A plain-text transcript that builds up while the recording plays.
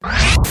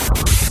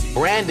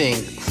branding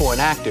for an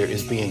actor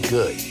is being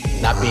good,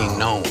 not being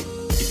known.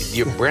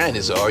 Your brand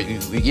is,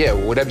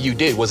 whatever you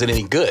did, was it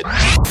any good?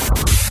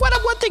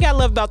 One thing I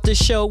love about this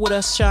show with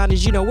us, Sean,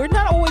 is, we're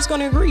not always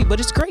going to agree,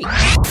 but it's great.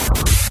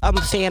 I'm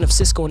a fan of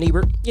Siskel and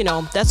Ebert.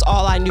 That's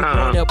all I knew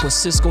growing up was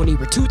Siskel and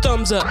Ebert. 2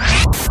 thumbs up.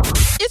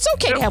 It's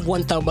okay to have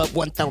 1 thumb up,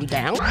 1 thumb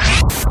down.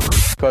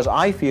 Because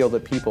I feel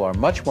that people are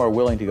much more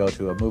willing to go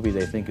to a movie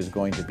they think is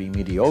going to be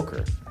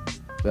mediocre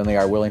than they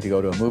are willing to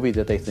go to a movie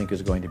that they think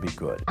is going to be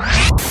good.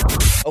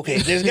 Okay,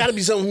 there's got to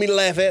be something for me to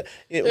laugh at.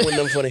 It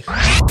wasn't funny.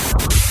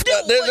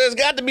 There's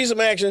got to be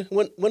some action.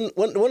 When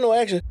no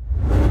action.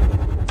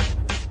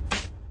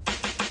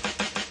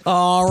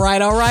 All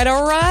right.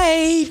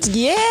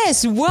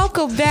 Yes,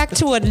 welcome back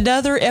to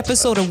another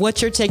episode of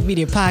What's Your Take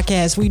Media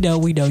Podcast. We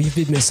know you've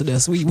been missing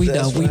us. We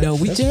know.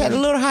 We just had a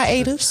little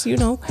hiatus,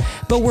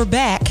 but we're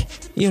back,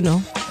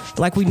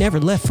 like we never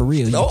left for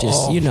real.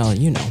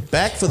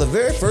 Back for the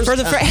very first time.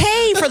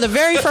 For the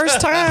very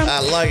first time. I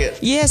like it.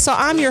 Yeah, so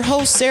I'm your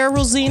host, Sarah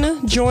Rosina,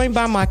 joined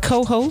by my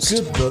co-host.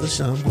 Good brother,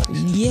 Sean Black.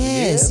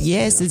 Yes,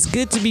 it's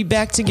good to be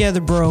back together,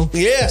 bro.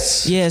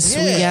 Yes. We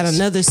got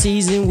another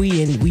season.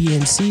 We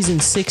in season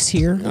 6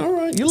 here. All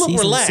right, you look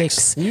season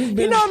relaxed. 6. A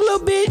little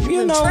bit.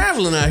 You've been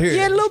traveling out here.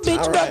 Yeah, a little bit.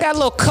 All right. Got a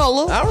little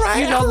color. All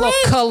right. A little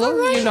color.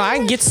 Right. I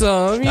can get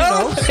some.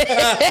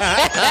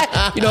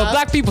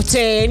 Black people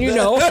tan.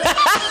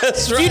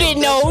 That's right. You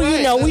didn't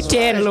know. We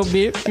tan a little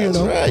bit. That's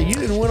right. You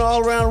didn't went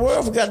all around the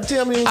world. Forgot to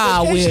tell me it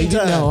was vacation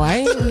time. I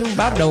ain't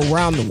about to go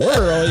around the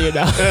world.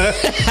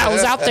 I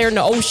was out there in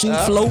the ocean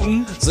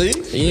floating. See?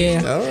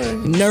 Yeah. All right.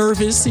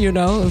 Nervous.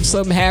 If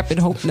something happened,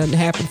 hope nothing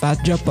happened.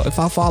 If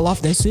I fall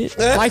off, that's it.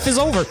 Life is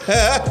over.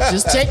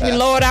 Just take me,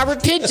 Lord. I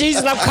repent,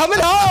 Jesus. I'm coming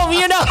home.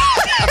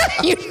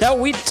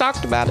 We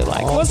talked about it.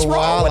 Like, what's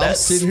wrong with us?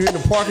 I'm sitting here in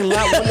the parking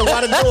lot wondering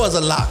why the doors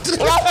are locked.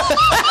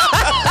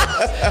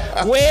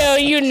 Well,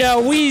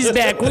 we's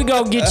back. We're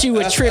going to get you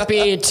a trip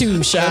in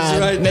too, Sean. That's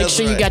right. Make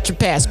sure you got your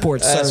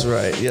passport, sir. That's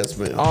right. Yes,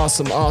 ma'am.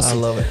 Awesome. I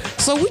love it.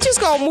 So we just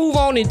going to move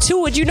on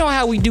into it. You know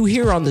how we do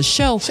here on the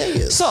show.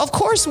 Yes. So, of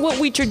course, what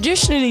we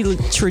traditionally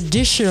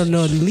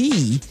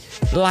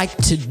like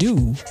to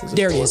do.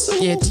 There it is.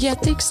 Yeah, I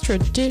think it's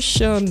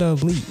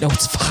traditionally. No,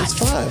 it's 5. It's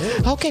 5.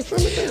 Yeah. Okay.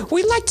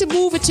 We like to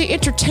move it to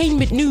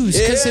entertainment news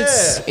because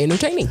it's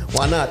entertaining.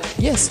 Why not?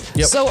 Yes.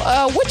 Yep. So,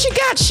 what you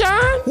got,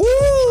 Sean?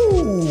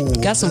 Woo!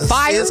 Got some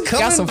fire? It's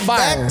coming got some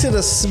fire. back to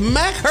the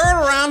smack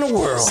heard around the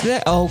world.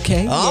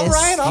 Okay. All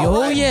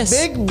right. Yes.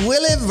 Big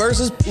Willie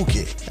versus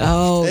Pookie.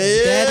 Oh,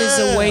 that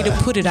is a way to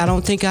put it. I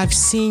don't think I've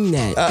seen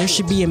that. There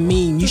should be a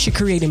meme. You should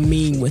create a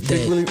meme with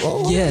that. Willie,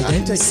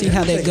 See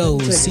how that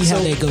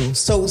goes.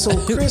 So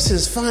Chris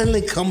has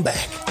finally come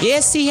back.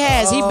 Yes, he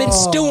has. He's been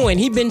stewing.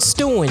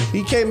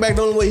 He came back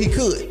the only way he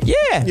could.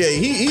 Yeah. Yeah,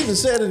 he even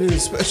said it in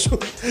his special.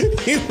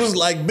 He was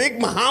like Big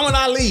Muhammad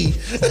Ali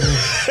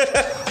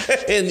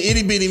and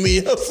itty bitty me.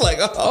 I was like,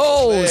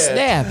 man,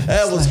 snap.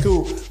 That was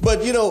cool.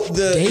 But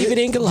David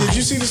and Goliath. Did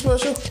you see the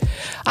special?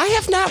 I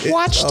have not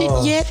watched it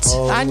yet.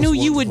 I knew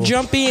you would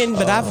jump in,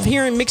 but I'm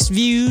hearing mixed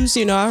views.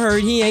 I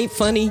heard he ain't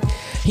funny.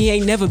 He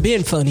ain't never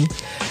been funny.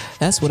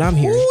 That's what I'm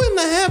hearing. Who in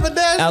the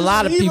haberdasher? A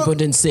lot of people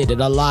didn't say it.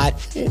 A lot.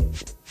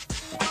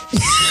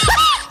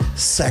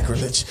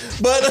 Sacrilege.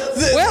 But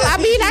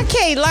I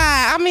can't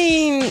lie.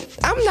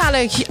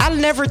 I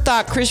never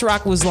thought Chris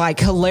Rock was like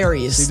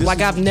hilarious.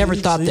 I've never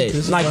thought that.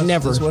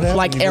 Never.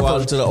 Like you ever. Go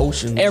out into the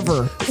ocean.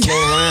 Ever. Float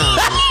around.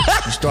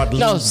 You start to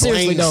lose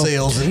seriously, brain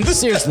cells.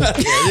 Seriously.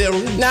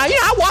 Now,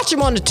 I watch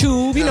him on the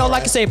tube.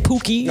 Like I said,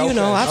 Pookie.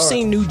 I've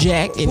seen New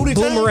Jack and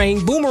Pootie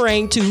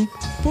Boomerang too.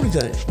 Pootie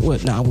Tang.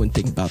 What? No, I wouldn't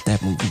think about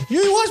that movie.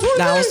 You ain't watched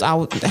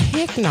Pootie Tang?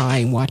 Heck no, I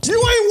ain't watched it. You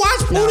ain't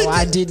watched Pootie Tang? No,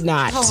 I did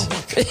not. Oh, my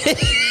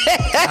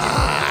God.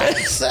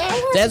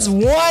 That's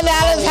 1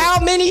 out of how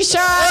many,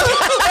 Sean?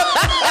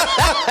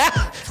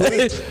 Put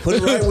it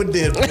right with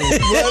Deadpool.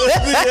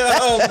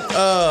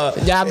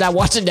 I'm not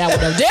watching that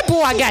one.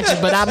 Deadpool, I got you,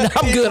 but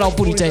I'm good on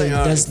Pootie Tang.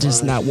 That's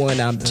just not one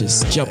I'm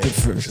just jumping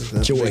for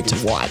joy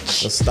to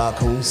watch. The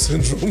Stockholm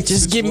Syndrome.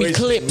 Just give me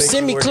clips.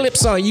 Send me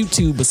clips on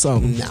YouTube or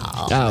something. No.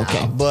 Oh,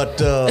 okay. But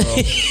so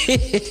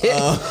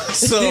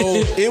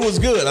it was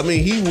good.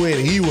 He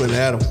went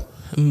at him.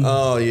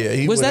 Oh yeah,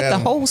 he was went that at the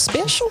him. whole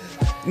special?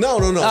 No.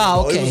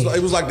 Oh, okay.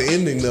 It was like the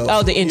ending though.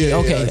 Oh, the ending.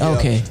 Yeah,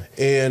 okay.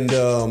 And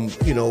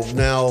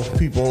now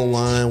people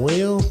online,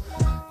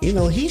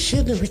 he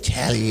shouldn't have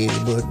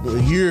retaliated, but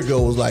a year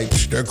ago it was like,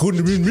 that couldn't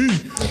have been me.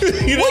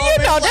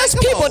 That's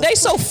people. They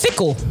so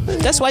fickle.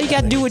 That's why you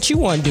got to do what you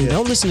want to do.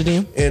 Don't listen to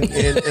them. And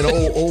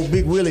old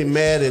Big Willie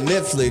mad at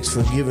Netflix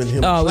for giving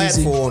him a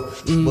platform.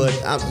 But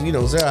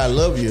Sarah, I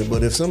love you.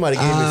 But if somebody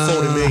gave me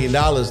 $40 million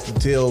to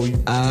tell you,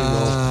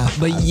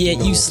 but yet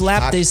you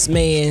slapped this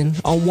man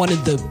on one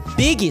of the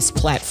biggest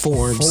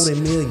platforms.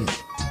 $40 million.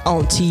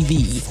 On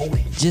TV,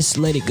 just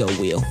let it go,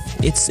 Will.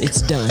 It's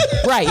done.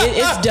 Right,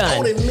 it's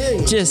done.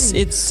 Just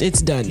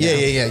it's done. Now.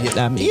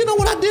 Yeah. You know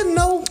what I didn't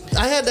know?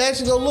 I had to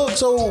actually go look.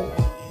 So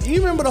you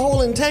remember the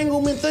whole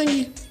entanglement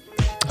thing?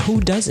 Who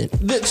doesn't?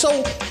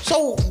 So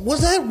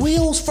was that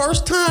Will's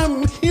first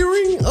time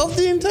hearing of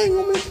the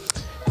entanglement?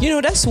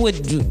 that's what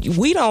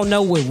we don't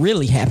know what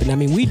really happened. I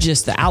mean, we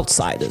just the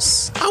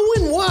outsiders. I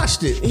went and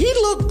watched it. He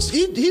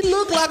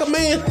looked like a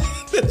man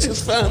that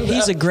just found out.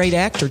 He's a great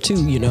actor too.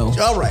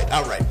 All right.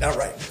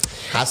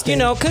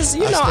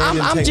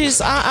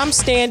 Because I'm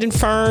standing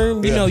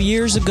firm.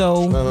 Years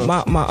ago,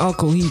 my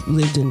uncle, he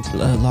lived in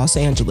Los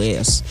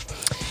Angeles,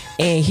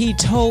 and he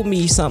told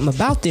me something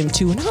about them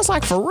too, and I was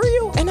like, for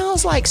real? And I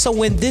was like, so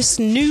when this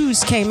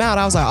news came out,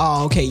 I was like,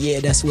 oh, okay, yeah,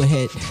 that's what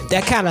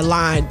that kind of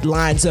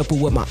lines up with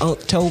what my uncle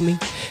told me.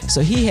 So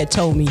he had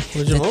told me.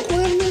 Was your uncle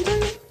having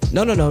that?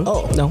 No. No,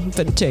 I'm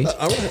finna tell you.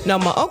 All right. Now,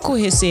 my uncle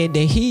had said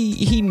that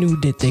he knew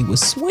that they were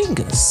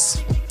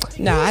swingers.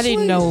 Now, I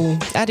didn't know.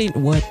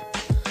 What?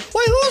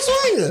 Wait, who's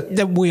swinger?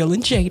 The Will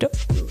and Jada.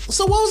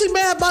 So what was he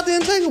mad about the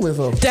entanglement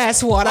for?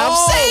 That's what I'm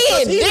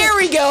saying. There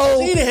we go.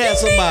 He didn't have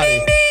somebody.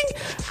 Ding, ding, ding.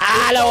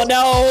 I don't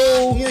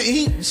know.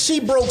 She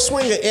broke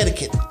swinger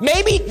etiquette.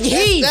 Maybe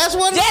That's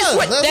what it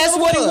was. That's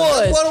what it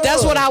was.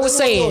 That's what I was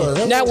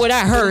saying. Not what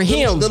I heard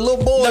him. The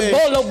little boy. The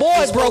little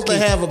boy broke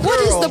it. What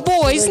is the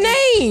boy's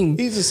name?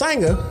 He's a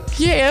singer.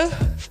 Yeah.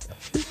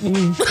 We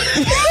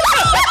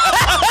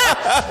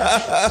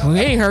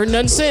ain't heard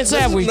nothing since,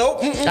 have we? Nope.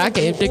 I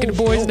can't think of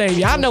the boy's name.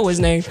 Y'all know his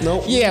name.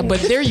 Nope. Yeah,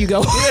 but there you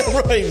go. Yeah,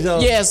 right. No.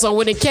 Yeah, so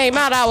when it came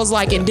out, I was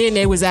like, and then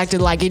they was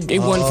acting like it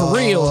wasn't for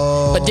real.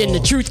 But then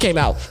the truth came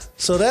out.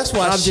 So that's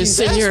why I'm just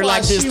sitting here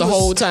like this the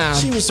whole time.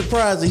 She was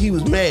surprised that he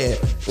was mad.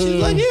 She was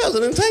like, yeah, it was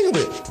an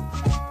entanglement.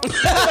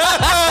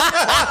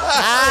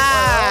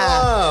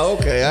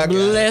 Okay.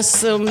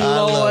 Bless him,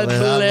 Lord,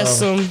 bless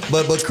him.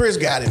 But Chris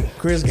got him.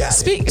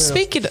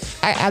 Speaking of,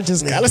 I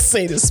just gotta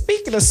say this.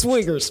 Speaking of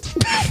swingers,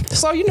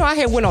 so I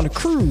had went on a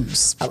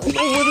cruise. I don't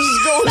know where this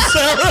is going,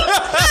 Sarah.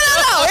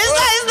 No,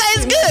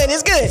 it's good.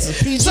 It's good. It's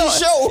a PG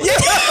show.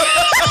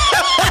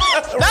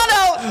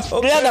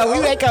 No, we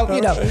wake up,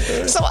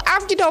 So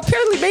I'm,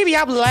 apparently maybe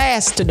I'm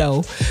last to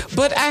know,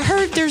 but I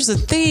heard there's a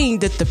thing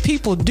that the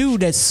people do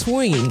that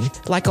swing,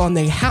 like on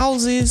their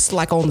houses,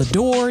 like on the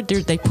door.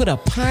 They put a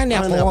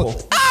pineapple on.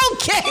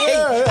 Okay,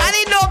 yeah. I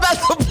didn't know about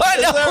the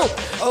pineapple.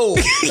 Oh,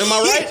 am I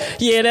right?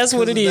 Yeah, that's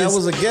what it is. That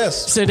was a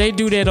guess. So they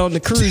do that on the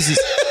cruises.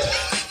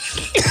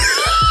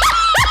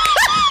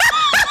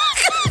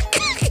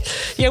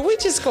 Yeah, we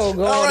just gonna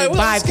go on and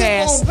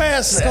bypass.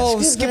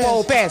 Skip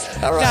on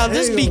past. All right, now,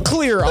 just be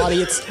clear,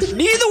 audience.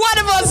 Neither one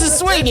of us is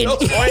swinging.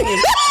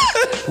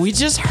 We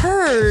just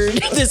heard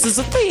this is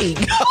a thing.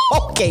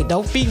 Okay,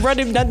 don't be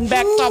running nothing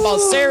back talking about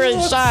Sarah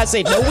and Sean.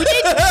 Say, no, we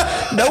didn't.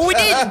 No, we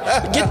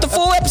didn't. Get the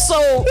full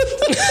episode.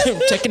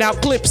 Checking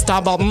out clips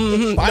talking about,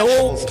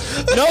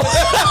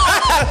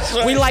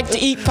 no. We like to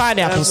eat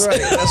pineapples.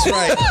 That's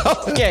right.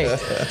 Okay.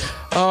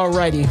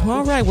 Alrighty.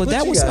 All right. Well,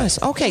 that was nice.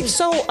 Okay.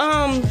 So,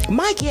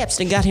 Mike Epps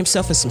got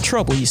himself in some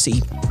trouble, you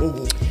see.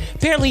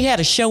 Apparently he had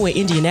a show in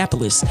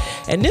Indianapolis.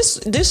 And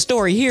this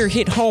story here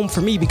hit home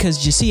for me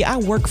because, you see, I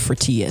work for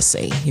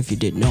TSA. If you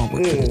didn't know, I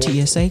work for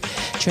the TSA,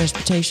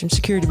 Transportation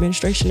Security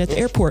Administration at the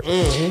airport.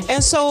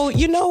 And so, one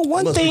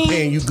thing. Must be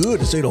paying you good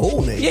to say the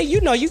whole name. Yeah,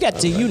 you got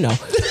to,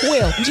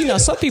 Well,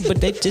 some people,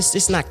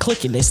 it's not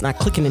clicking. It's not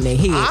clicking in their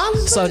head.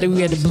 So then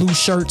we had the blue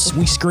shirts,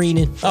 we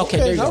screening. Okay,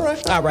 there you go.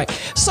 All right.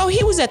 So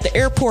he was at the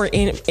airport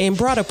and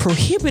brought a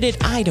prohibited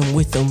item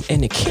with him in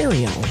the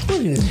carry-on. What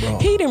did he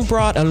brought? He done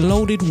brought a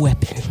loaded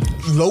weapon.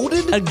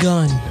 Loaded? A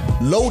gun.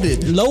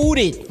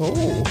 Loaded.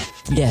 Oh.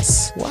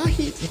 Yes. Why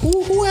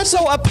who had so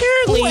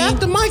apparently who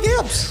after Mike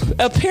Epps?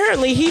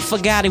 Apparently he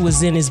forgot it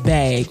was in his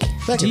bag.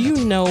 Do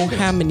you know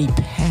how many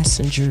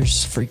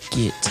passengers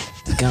forget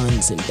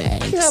guns in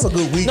bags? You have a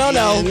good weekend.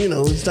 No.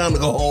 It's time to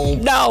go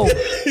home. No.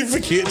 You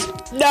forget.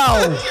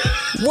 No.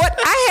 What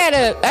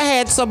I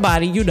had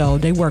somebody,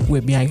 they work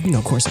with me.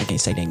 Of course I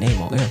can't say their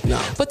name on there. No.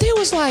 But they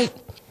was like,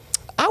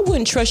 I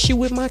wouldn't trust you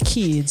with my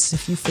kids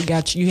if you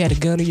forgot you had a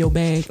gun in your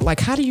bag. Like,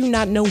 how do you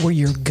not know where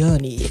your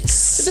gun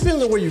is? It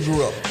depends on where you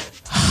grew up.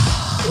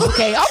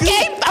 Okay. Let me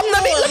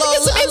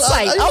get some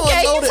insight.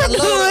 Okay, you from the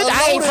hood.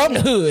 I ain't from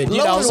the hood,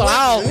 so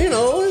I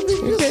don't.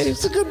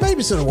 It's a good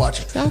babysitter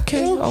watching.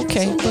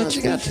 Okay. But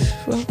you got to.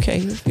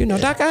 Okay.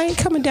 Doc, I ain't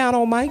coming down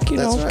on Mike,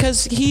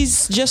 because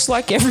he's just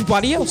like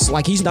everybody else.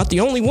 Like, he's not the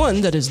only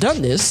one that has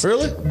done this.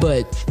 Really?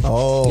 But,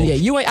 yeah,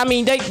 you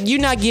ain't, you're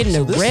not getting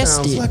arrested. This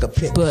sounds like a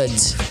pet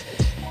peeve.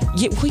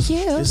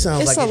 Yeah, it's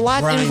like a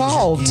lot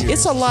involved.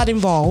 It's a lot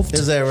involved.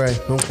 Is that right?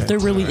 Okay. There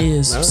really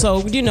is. Right.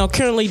 So,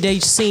 currently they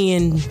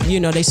seeing,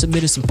 they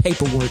submitted some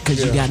paperwork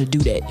because you got to do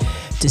that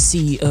to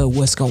see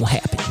what's going to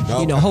happen.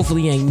 Okay.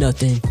 Hopefully ain't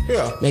nothing.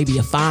 Yeah. Maybe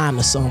a fine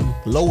or something.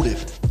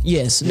 Loaded.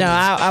 Yes.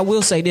 Now, I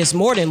will say this.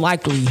 More than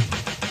likely,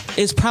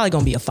 it's probably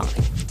going to be a fine.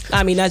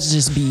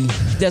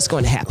 That's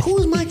going to happen. Who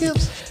is Mike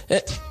Epps?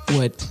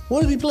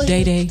 What did he play?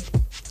 Day.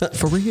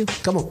 For real?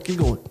 Come on, keep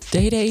going.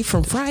 Day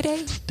from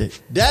Friday?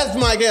 That's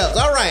Mike Epps.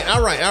 All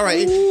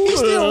right. He's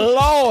still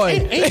Lord.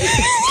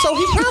 So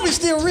he's probably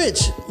still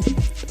rich.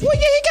 Well,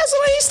 yeah,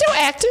 he's still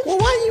acting. Well,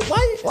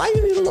 why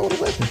you need a loaded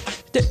weapon?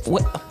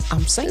 What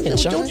I'm saying,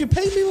 Sean. Don't you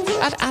pay people for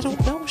that? I don't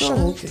know, Sean.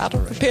 Oh, okay. I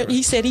don't.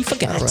 He said he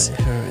forgot. All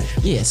right.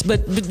 Yes,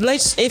 but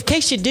let's. In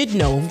case you did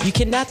know, you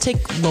cannot take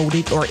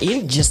loaded or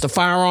in just a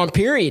firearm.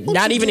 Period.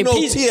 Not even in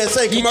peace.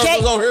 TSA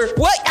commercials on here.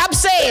 What I'm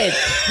saying,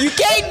 you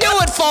can't do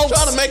it, folks.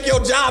 Trying to make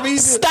your job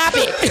easier. Stop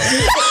it.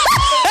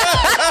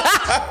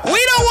 We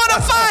don't want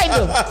to find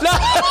them. No,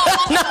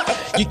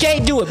 you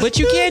can't do it, but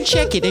you can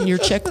check it in your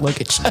check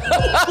luggage.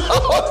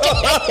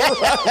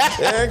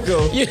 There you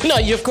go.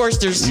 Of course,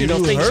 there's things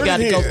you got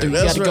to go through.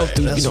 You got to go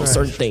through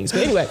certain things.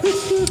 But anyway,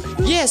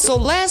 yeah. So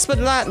last but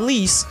not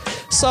least,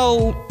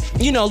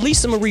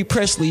 Lisa Marie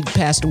Presley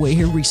passed away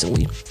here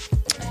recently.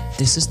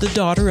 This is the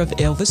daughter of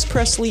Elvis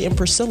Presley and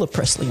Priscilla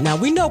Presley. Now,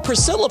 we know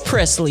Priscilla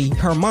Presley,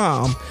 her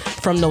mom,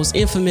 from those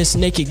infamous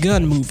Naked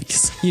Gun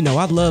movies.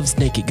 I love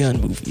Naked Gun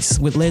movies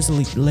with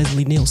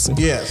Leslie Nielsen.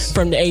 Yes.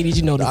 From the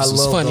 80s, those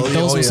was funny.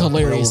 Those was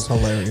hilarious.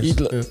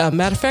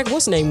 Matter of fact,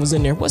 what's his name was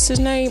in there? What's his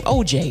name?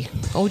 O.J.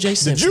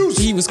 Simpson. The Juice.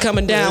 He was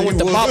coming down with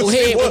the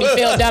bobblehead when he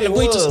fell down the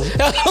bleachers.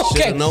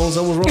 Okay. Should've known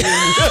someone was wrong.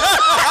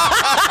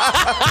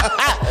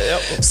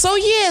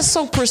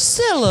 So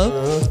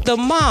Priscilla, the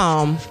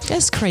mom,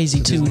 that's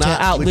crazy too, to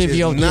outlive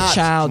your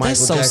child. That's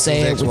so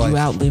sad when you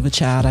outlive a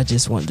child. I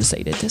just wanted to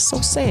say that. That's so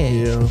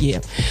sad.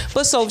 Yeah.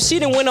 But so she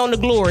done went on to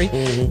glory,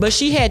 but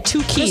she had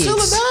 2 kids.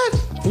 Priscilla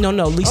died? No,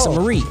 Lisa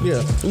Marie.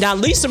 Yeah. Now,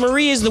 Lisa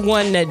Marie is the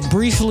one that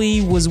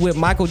briefly was with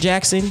Michael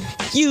Jackson.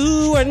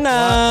 You are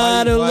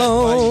not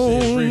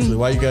alone.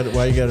 Why you got to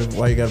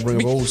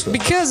bring up old stuff?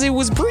 Because it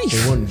was brief.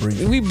 It wasn't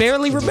brief. We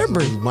barely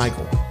remember.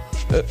 Michael.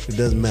 It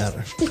doesn't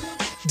matter.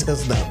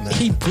 Does not matter.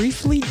 He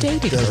briefly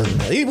dated her. Doesn't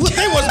matter. They was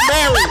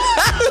married.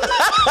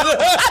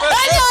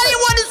 I know you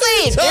want to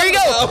see it. There you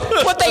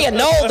go. What they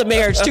annulled the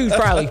marriage too,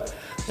 probably.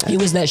 He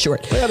was that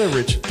short. Yeah, they're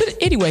rich. But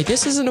anyway,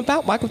 this isn't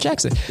about Michael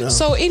Jackson. No.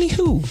 So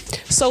anywho,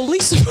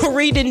 Lisa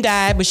Marie didn't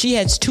die, but she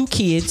had 2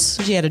 kids.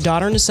 She had a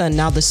daughter and a son.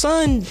 Now the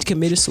son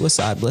committed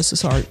suicide, bless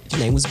his heart. His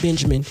name was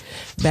Benjamin,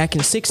 back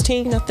in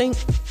 16, I think.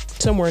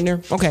 Somewhere in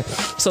there. Okay.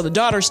 So the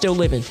daughter's still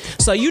living.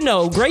 So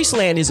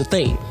Graceland is a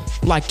thing.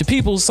 Like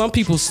some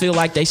people feel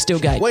like they still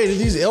got. Wait, are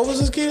these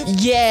Elvis's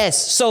kids?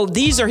 Yes. So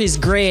these are his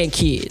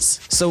grandkids.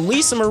 So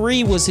Lisa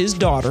Marie was his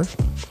daughter.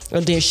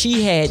 And then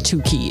she had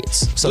 2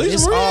 kids. So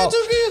Lisa Marie had 2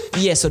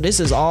 kids? Yeah, so this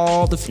is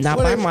all not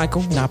by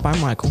Michael.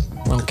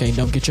 Okay,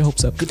 don't get your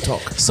hopes up. Good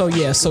talk. So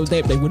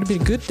they would have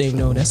been a good thing,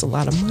 though. That's a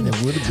lot of money.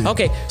 It would have been.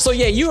 Okay, so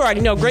you already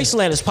know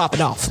Graceland is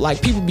popping off.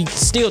 Like, people be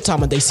still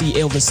talking about they see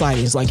Elvis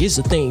sightings. Like, it's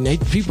a thing.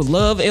 People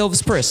love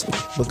Elvis Presley.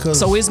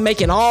 So it's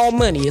making all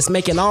money.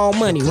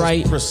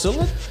 Right?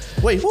 Priscilla?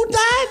 Wait, who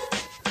died?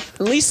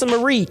 Lisa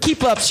Marie.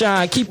 Keep up,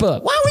 Sean. Keep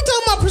up. Why are we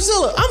talking about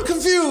Priscilla? I'm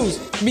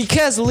confused.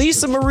 Because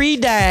Lisa Marie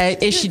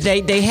died, and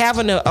they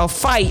having a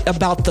fight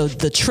about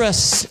the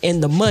trust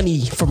and the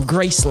money from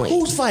Graceland.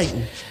 Who's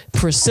fighting?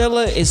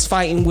 Priscilla is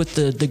fighting with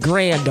the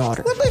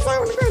granddaughter. What they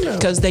fighting with the granddaughter?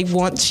 Because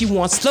she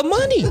wants the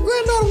money. The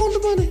granddaughter wants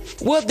the money.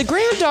 Well, the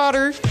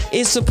granddaughter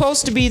is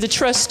supposed to be the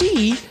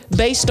trustee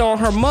based on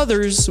her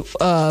mother's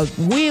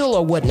will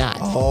or whatnot.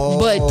 Oh.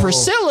 But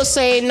Priscilla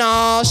saying,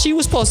 nah, she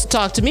was supposed to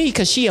talk to me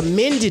because she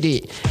amended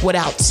it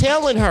without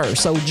telling her.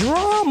 So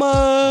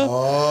drama.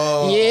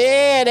 Oh.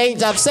 Yeah,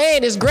 I'm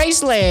saying it's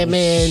Graceland,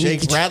 man.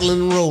 Shake,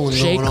 rattling, and rolling.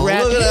 Shake,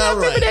 rattling. I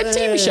remember that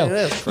TV show.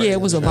 Yeah,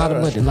 it was a lot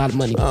of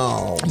money.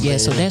 Oh, yeah, man.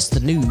 So that's the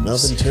news.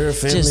 Nothing tear a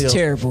family Just up.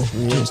 Terrible.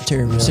 Yeah. Just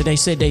terrible. Yeah. So they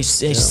said they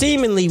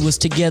seemingly was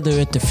together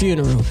at the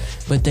funeral,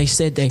 but they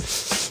said they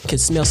could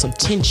smell some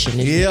tension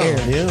in the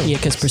air. Yeah,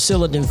 because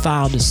Priscilla didn't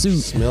file the suit.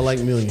 Smell like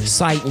millions.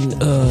 Citing,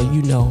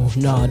 no,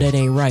 that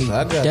ain't right.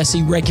 That's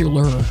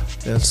irregular.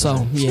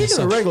 Speaking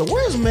of regular,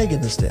 where's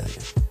Megan Thee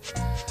Stallion?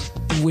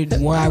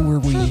 Why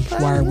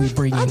are we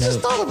bringing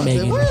up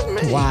Megan?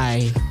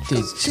 Why?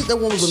 That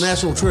one was a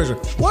national treasure.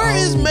 Where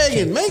is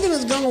Megan? Megan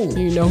is gone.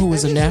 You know who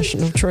was a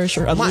national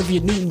treasure? Olivia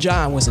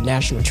Newton-John was a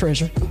national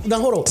treasure. Now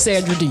hold on.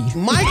 Sandra Dee.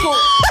 Michael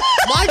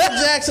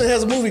Jackson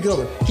has a movie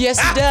coming. Yes,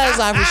 he does.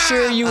 I was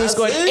sure you was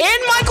going. And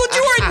Michael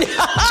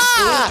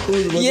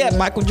Jordan. Yeah,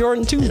 Michael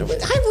Jordan too.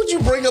 How would you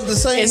bring up the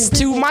same? It's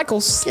 2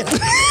 Michaels.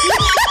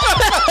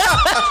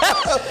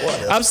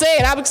 I'm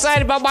saying I'm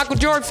excited about Michael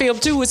Jordan film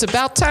too. It's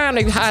about time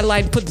they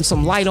putting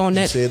some light on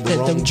that.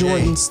 Them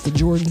Jordans, the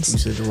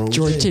Jordans,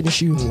 Jordan tennis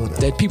shoe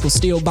that people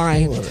still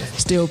buying.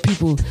 Still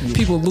people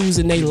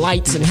losing their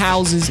lights and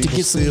houses to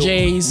get some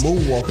J's.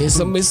 It's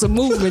a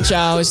movement,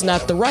 y'all. It's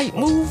not the right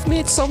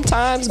movement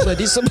sometimes,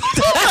 but it's a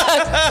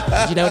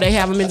they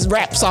have them in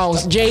rap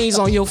songs. J's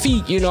on your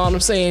feet. You know what I'm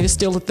saying? It's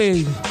still a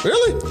thing.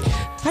 Really?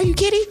 Are you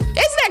kidding? Isn't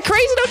that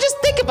crazy though? Just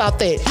think about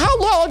that. How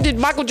long did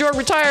Michael Jordan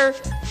retire?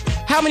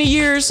 How many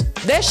years?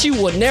 That shoe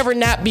will never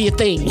not be a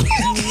thing.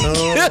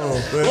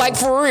 Like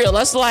for real.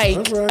 That's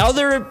like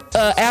other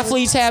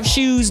athletes have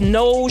shoes.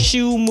 No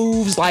shoe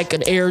moves like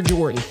an Air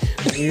Jordan.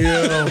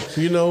 Yeah,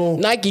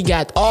 Nike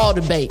got all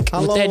the bank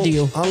with that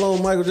deal. How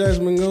long Michael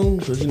Jackson been gone?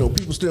 Because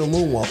people still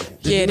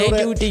moonwalking. They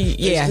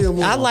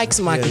do. I like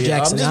some Michael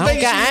Jackson. I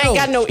ain't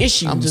got no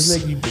issues. I'm just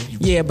making you.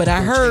 Yeah, but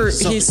I heard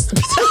his.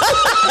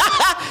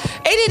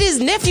 Ain't it his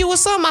nephew or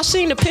something? I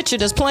seen the picture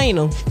that's playing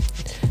him.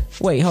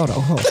 Wait, hold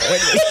on.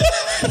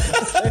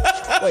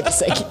 Wait a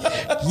second.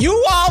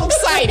 You all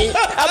excited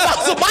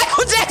about the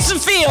Michael Jackson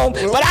film,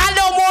 but I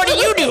know more than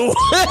you do.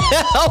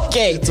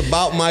 Okay. It's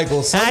about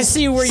Michael. I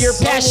see where your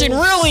passion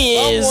really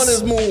is. Someone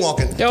is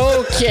moonwalking.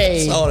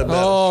 Okay. That's all that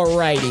matters. All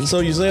righty. So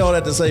you say all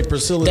that to say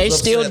Priscilla's They upset.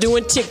 still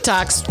doing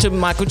TikToks to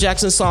Michael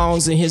Jackson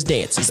songs and his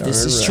dances.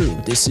 This is true.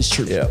 This is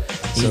true. Yeah.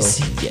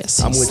 He's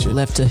I'm with you.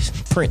 left a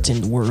print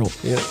in the world.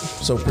 Yeah.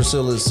 So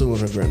Priscilla is suing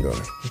her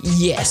granddaughter.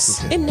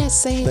 Yes. Isn't that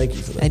sad? Thank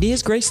you for that. It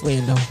is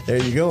Graceland, though. There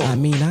you go. I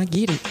mean, I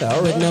get it.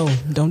 All But right. no,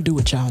 don't do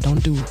it, y'all.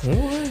 Don't do it. All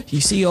right.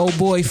 You see old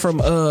boy from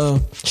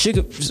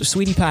Sugar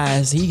Sweetie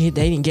Pies, they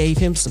didn't gave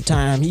him some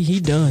time. He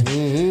done.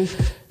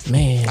 Mm-hmm.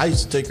 Man. I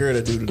used to take care of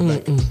that dude in the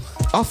back.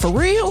 Oh, for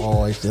real?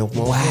 Oh, I used to help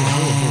him.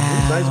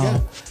 Wow. Nice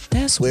guy.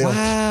 That's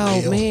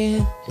wild,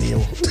 man.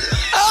 Will.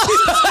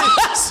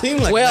 Seemed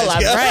like Well, nice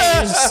I'm guy.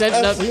 right.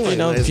 Setting up, Seemed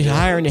like if you're guy.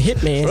 hiring a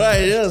hitman.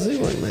 Right, yeah,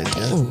 seemed like nice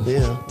guy.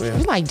 Yeah.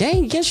 You're like,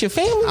 dang, against your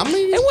family? I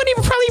mean, it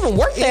wasn't probably even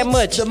worth that it's-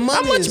 much. the How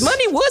money much is-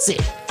 money was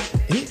it?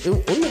 It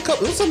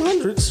was some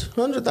hundreds,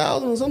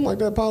 100,000 or something like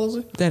that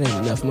policy. That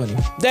ain't enough money.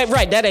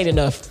 That ain't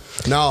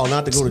enough. No,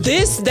 not to go to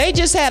jail. They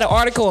just had an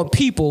article on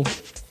People.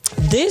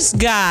 This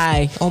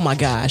guy, oh my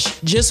gosh,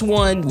 just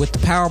won with the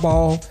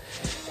Powerball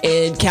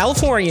in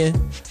California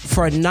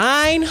for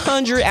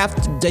 900.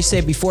 After they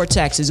said before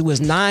taxes, it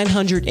was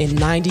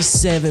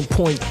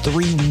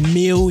 $997.3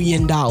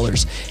 million.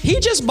 He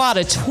just bought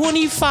a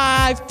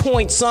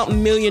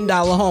 25-point-something million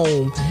dollar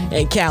home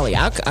in Cali.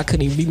 I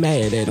couldn't even be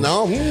mad at him.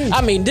 No.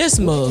 I mean, this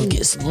mug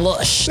is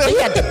lush. They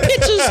got the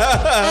pictures.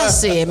 I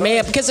said,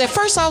 man, because at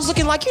first I was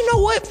looking like, you know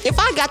what? If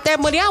I got that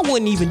money, I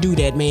wouldn't even do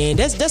that, man.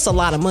 That's a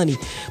lot of money.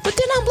 But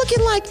then I'm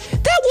looking like,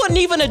 that wasn't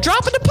even a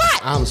drop in the pot.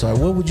 I'm sorry,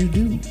 what would you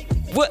do?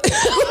 What?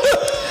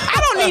 I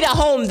don't need a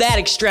home that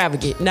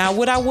extravagant. Now,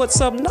 would I want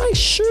something nice?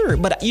 Sure.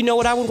 But you know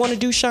what I would want to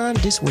do, Sean?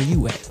 This where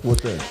you at.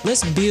 What's that?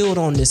 Let's build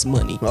on this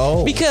money.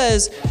 Oh.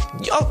 Because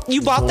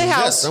you bought the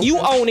house. yes, You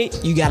okay. own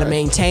it. You got to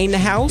maintain the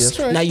house. That's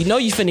right. Now, you know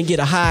you finna get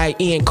a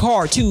high-end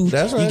car, too.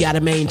 That's right. You got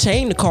to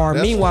maintain the car.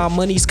 That's Meanwhile,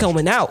 money's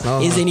coming out.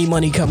 Is any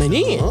money coming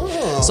in?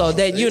 So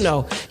that, you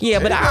know. Yeah,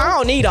 but I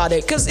don't need all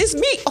that. Because it's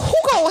me. Who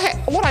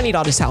what I need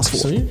all this house for?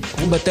 See?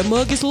 But the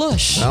mug is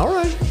lush. All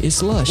right.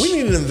 It's lush. We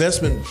need an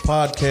investment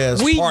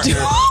podcast We partner. do.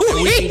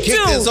 And We can kick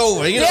do. this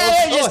over. You know?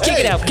 Yeah, just kick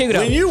it out, kick it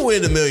out. When you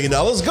win $1 million,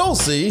 go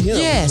see. You know,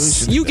 we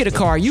Yes, should- you get a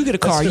car. You get a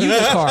car. You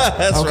get a car.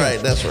 That's Okay.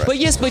 right. That's right. But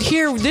yes, but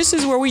here, this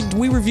is where we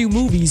review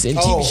movies and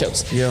TV Oh,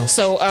 shows. yeah.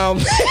 So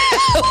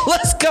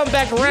let's come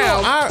back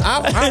around.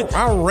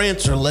 Our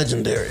rants are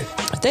legendary.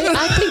 I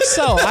think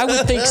so. I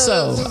would think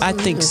so. I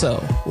think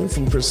so. Went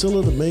from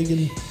Priscilla to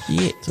Megan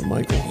Yeah. to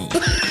Michael.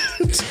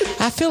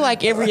 I feel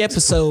like every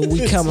episode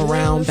we come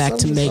around back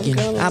to Some Megan.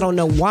 kind of- I don't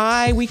know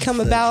why we come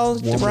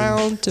about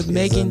around to Is a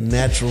Megan,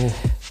 natural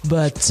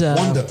but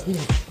wonder.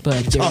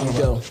 but there you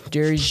go.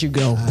 There you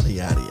go. Yada,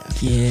 yada, yada.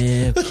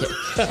 Yeah. Okay.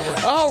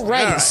 All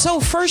right. So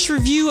first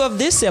review of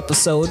this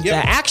episode, the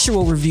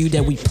actual review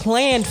that we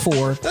planned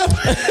for.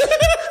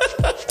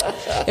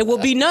 It will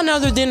be none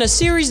other than a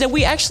series that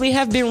we actually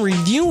have been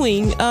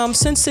reviewing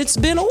since it's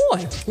been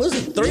on. Was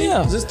it 3?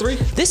 Yeah. Is this 3?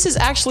 This is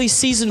actually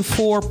season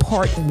 4,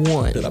 part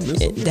 1. Did I miss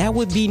something? That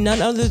would be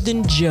none other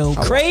than Joe,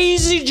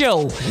 Crazy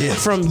Joe,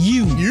 from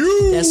You.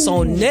 That's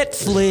on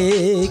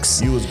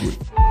Netflix. You was good.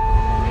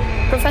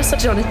 Professor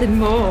Jonathan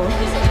Moore.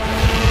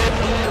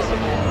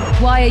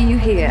 Why are you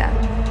here?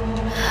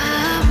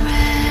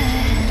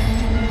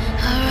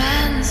 I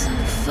ran so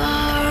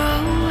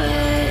far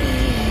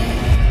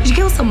away. Did you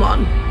kill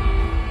someone?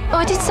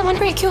 Oh, did someone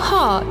break your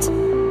heart?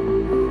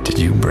 Did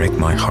you break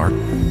my heart,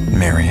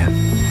 Marian?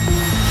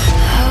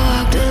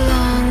 I walked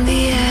along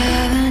the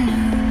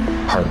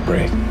avenue.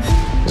 Heartbreak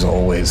is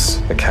always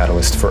a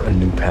catalyst for a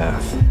new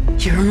path.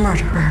 You're a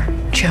murderer,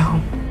 Joe.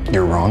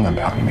 You're wrong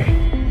about me.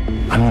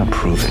 I'm gonna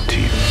prove it to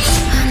you.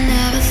 I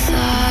never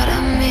thought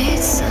I'd meet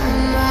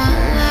someone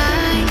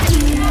like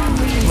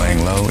you.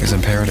 Laying low is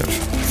imperative.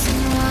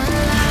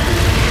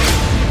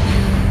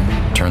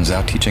 Turns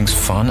out teaching's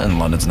fun and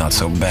London's not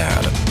so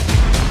bad.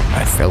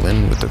 I fell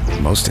in with the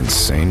most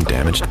insane,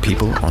 damaged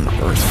people on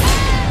Earth.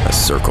 A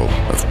circle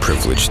of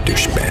privileged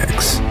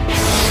douchebags.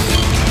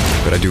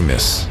 But I do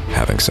miss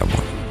having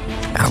someone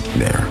out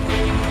there.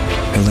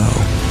 Hello.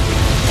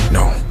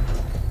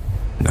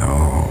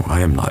 No,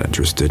 I am not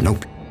interested.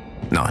 Nope.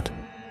 Not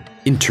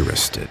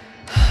interested.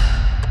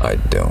 I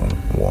don't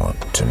want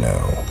to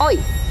know. Oi!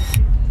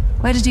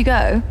 Where did you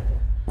go?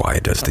 Why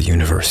does the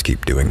universe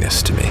keep doing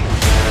this to me?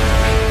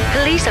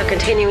 Police are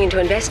continuing to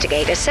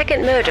investigate a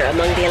second murder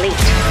among the elite.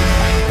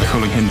 They're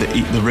calling him the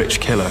Eat the Rich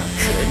killer.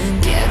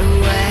 Couldn't get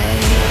away.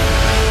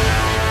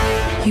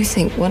 You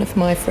think one of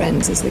my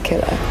friends is the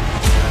killer?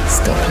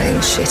 Stop playing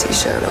shitty,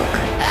 Sherlock.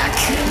 I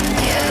couldn't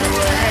get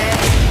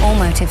away. All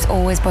motives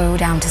always boil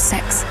down to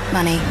sex,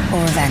 money,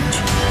 or revenge.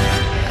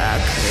 I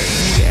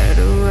couldn't get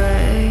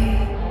away.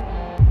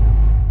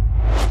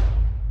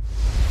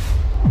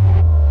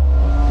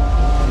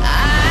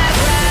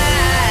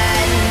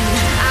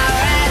 I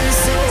ran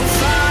so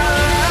far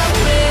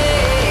away.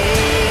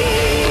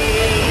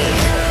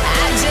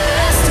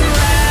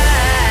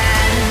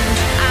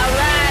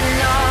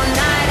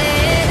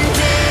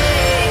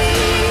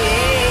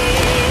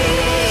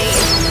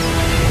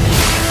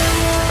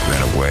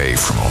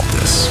 from all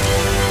this.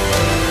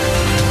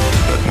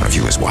 But one of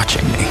you is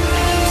watching me.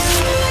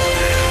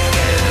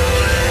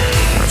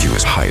 One of you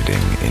is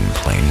hiding in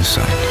plain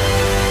sight.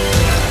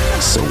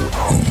 So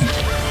who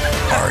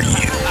are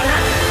you?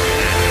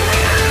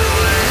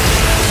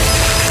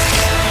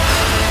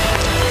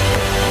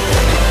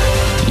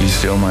 You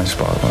steal my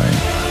spotlight,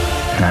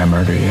 and I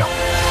murder you.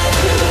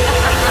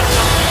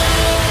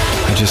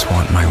 I just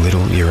want my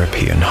little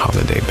European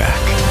holiday back.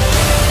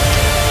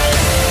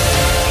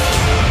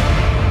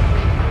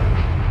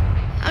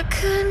 I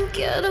couldn't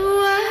get away.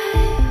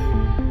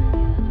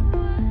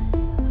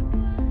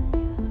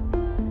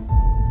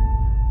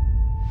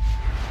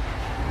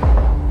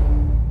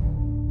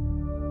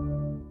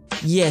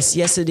 Yes,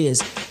 it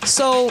is.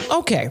 So,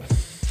 okay.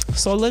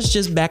 So let's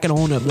just back it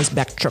on up. Let's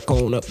back it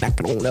on up.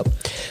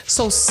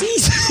 So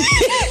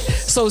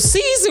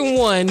season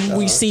 1,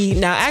 we see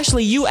now.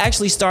 Actually, you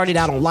actually started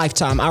out on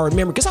Lifetime. I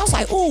remember because I was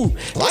like, "Ooh,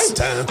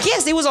 Lifetime."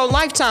 Yes, it was on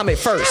Lifetime at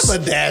first.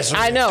 I'm a dasher.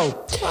 I know.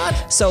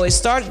 What? So it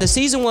started. The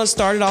season 1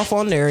 started off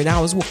on there, and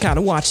I was kind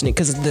of watching it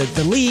because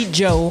the lead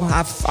Joe,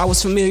 I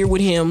was familiar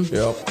with him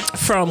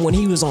from when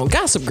he was on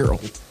Gossip Girl.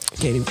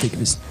 Can't even think of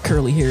his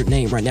curly-haired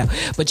name right now,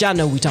 but y'all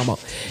know who we talking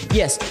about.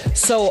 Yes.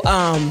 So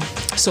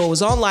it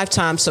was on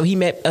Lifetime. So he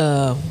met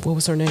what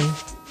was her name?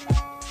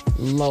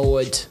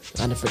 Lord,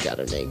 I forgot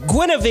her name.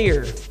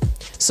 Guinevere.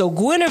 So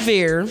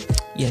Guinevere,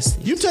 yes.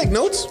 You take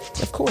notes?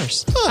 Of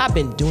course. Huh. I've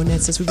been doing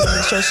that since we got on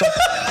the show, so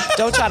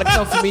don't try to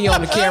come for me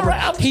on the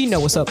camera. He know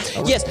what's up.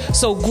 Right. Yes.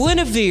 So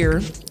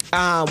Guinevere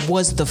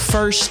was the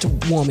first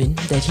woman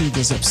that he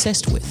was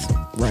obsessed with,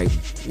 right?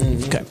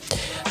 Mm-hmm. Okay.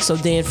 So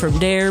then from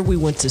there, we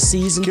went to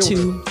season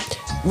 2.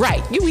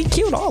 Right. We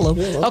killed all of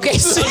them. Yeah, okay.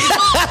 So,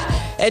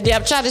 and then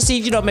I'm trying to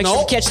see, make sure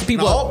you catch the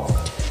people up.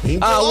 Okay.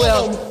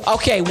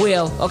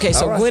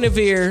 So right.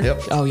 Guinevere.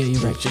 Yep. Oh yeah, you're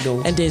right.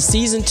 And then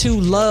season 2,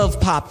 Love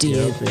popped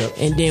in,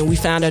 and then we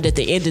found out at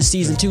the end of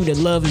season 2 that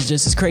Love is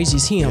just as crazy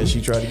as him. Yeah, she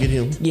tried to get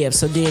him. Yeah.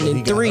 So then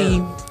in 3,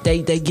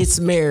 they get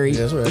married.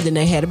 That's right. And then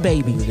they had a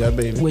baby. They got a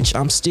baby. Which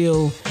I'm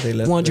still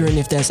wondering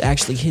if that's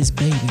actually his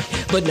baby.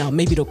 But no,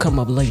 maybe it'll come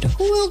up later.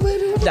 Who else,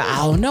 baby?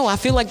 I don't know. I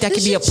feel like that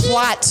could be a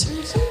plot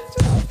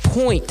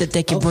point that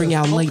they can bring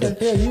out later.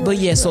 Yeah, but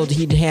yeah, so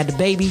he had the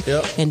baby,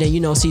 and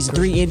then season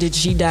 3 ended.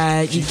 She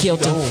died. He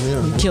killed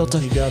her. He killed her.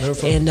 He got her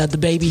and the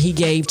baby he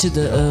gave to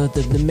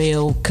the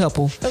male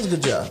couple. That's a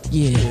good job.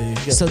 Yeah.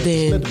 So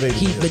then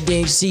but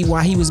then see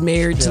why he was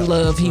married to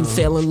Love. He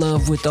fell in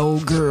love with the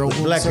old girl.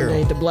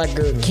 The black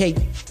girl, Kate.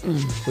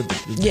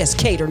 Yes,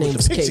 Kate. Her name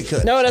is Kate.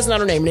 Cut. No, that's not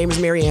her name. Her name is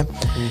Marianne.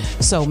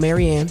 So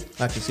Marianne.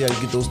 I can see how you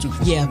get those two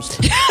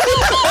confused. Yeah.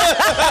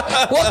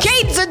 Well,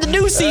 Kate's in the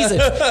new season,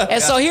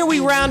 and so here we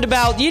round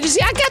about. You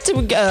see, I got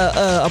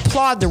to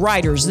applaud the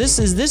writers. This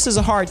is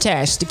a hard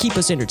task to keep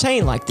us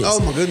entertained like this. Oh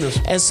my goodness!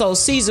 And so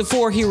season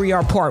 4, here we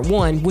are, part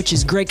 1, which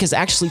is great because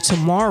actually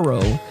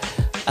tomorrow,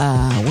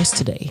 what's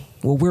today?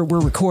 Well, we're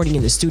recording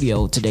in the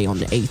studio today on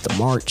the 8th of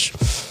March.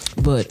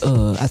 But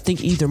I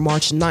think either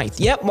March 9th.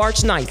 Yep,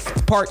 March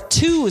 9th. Part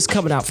 2 is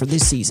coming out for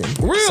this season.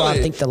 Really? So I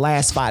think the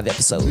last 5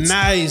 episodes.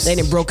 Nice. They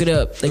didn't broke it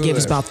up. They gave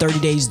us about 30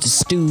 days to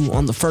stew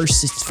on the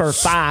first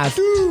 5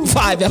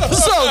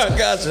 episodes.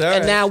 Gotcha. All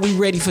and right. now we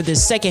ready for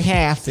this second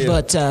half. Yeah.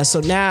 But so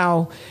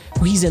now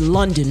he's in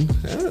London.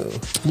 Oh.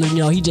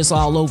 He just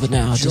all over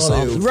now.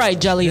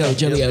 Jolly-O.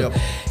 Yep.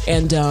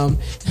 And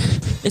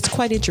it's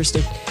quite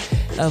interesting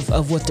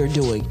of what they're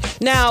doing.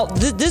 Now,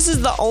 this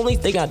is the only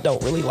thing I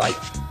don't really like.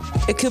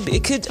 It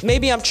could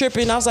maybe I'm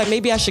tripping. I was like,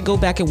 maybe I should go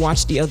back and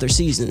watch the other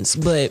seasons,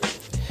 but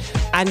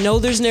I know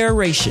there's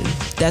narration.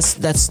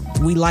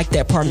 We like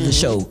that part of the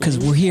show because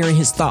we're hearing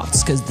his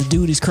thoughts because the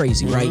dude is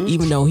crazy, right?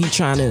 Even though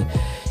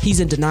he's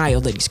in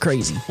denial that he's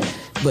crazy,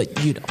 but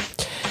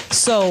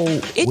so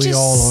it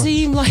just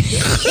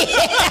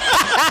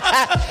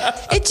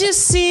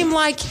seemed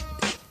like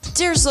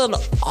there's an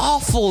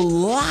awful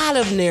lot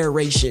of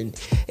narration.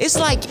 It's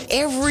like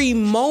every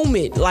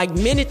moment, like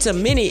minute to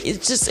minute,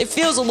 it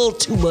feels a little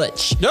too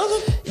much.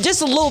 Does it?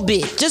 Just a little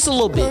bit.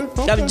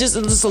 Okay. Just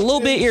a little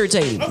bit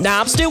irritating. Now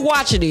I'm still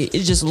watching it.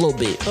 It's just a little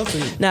bit.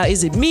 Okay. Now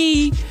is it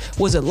me?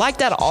 Was it like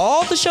that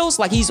all the shows?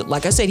 Like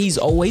I said, he's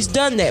always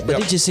done that, but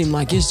it just seemed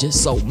like it's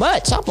just so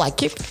much. I'm like,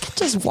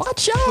 just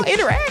watch y'all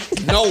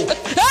interact. No.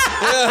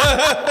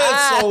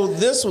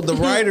 So the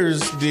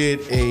writers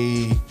did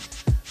a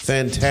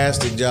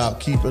fantastic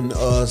job keeping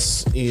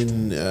us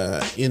in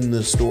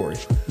the story,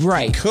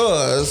 right?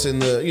 Because in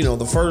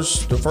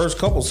the first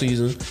couple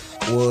seasons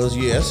was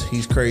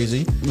he's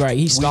crazy, right?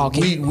 He's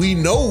stalking. We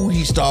know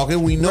he's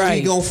stalking. We know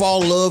he's gonna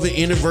fall in love and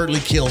inadvertently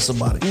kill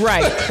somebody,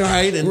 right?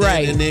 Right,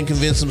 and then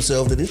convince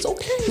himself that it's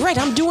okay. Right,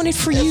 I'm doing it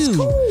for you.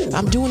 Cool.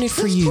 I'm doing it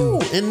for you.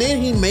 Cool. And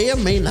then he may or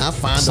may not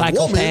find a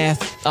woman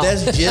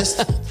that's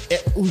just.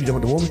 Who you talking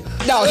about, the woman?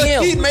 No,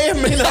 him. He may or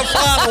may not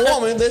find a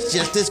woman that's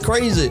just as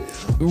crazy.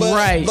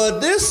 Right. But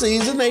this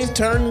season, they've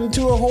turned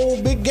into a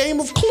whole big game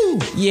of Clue.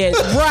 Yeah,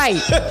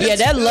 right. Yeah,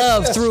 that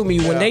love threw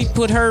me. When they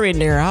put her in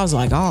there, I was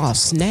like, oh,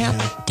 snap.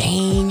 Yeah.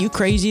 Dang, you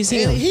crazy as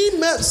hell. And he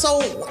met, so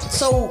look,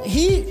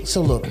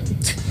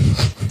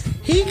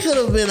 he could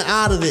have been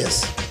out of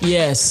this.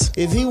 Yes.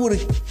 If he would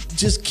have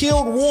just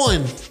killed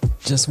one.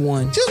 Just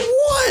one.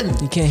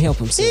 He can't help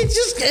himself.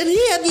 And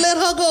he had to let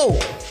her go.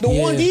 The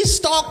one he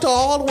stalked her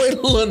all the way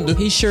to London.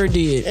 He sure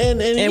did.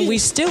 And we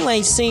still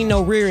ain't seen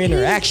no real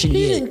interaction yet.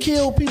 He didn't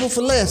kill people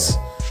for less.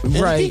 And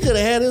right. He could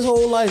have had his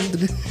whole life.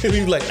 And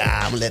he was like, nah,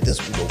 I'm gonna let this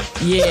one go.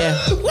 Yeah.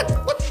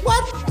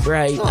 What?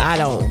 Right. I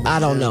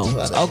don't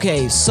know.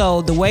 Okay,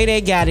 so the way they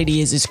got it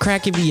is it's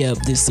cracking me up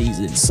this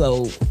season.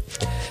 So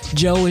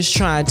Joe is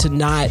trying to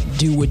not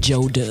do what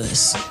Joe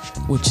does,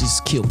 which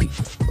is kill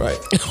people. Right.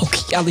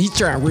 Okay. I mean, he's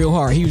trying real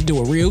hard. He was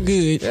doing real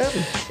good. Yeah.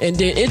 And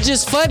then it's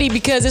just funny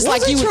because it's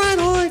like he trying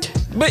hard.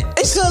 But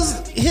it's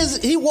because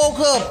he woke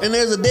up and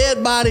there's a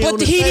dead body on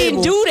the table. But he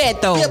didn't do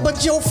that though. Yeah,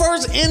 but your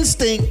first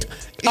instinct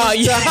chop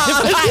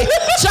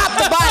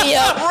the body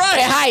up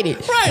and hide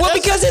it. Right, well,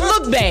 because it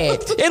looked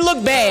bad. It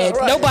looked bad.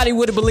 Right. Nobody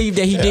would have believed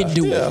that he didn't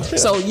do it. Yeah.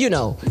 So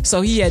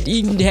so he had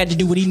to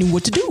do what he knew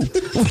what to do,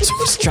 which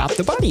was chop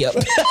the body up.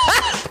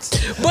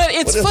 But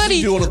it's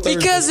funny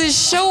because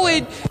it's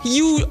showing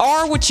you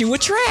are what you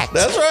attract.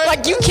 That's right.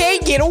 Like you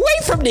can't get away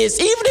from this.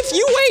 Even if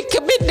you ain't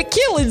committing the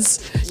killings,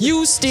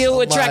 you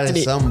still attracted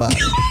it. Somebody.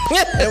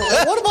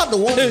 And what about the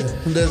woman?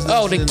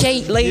 The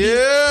Kate lady.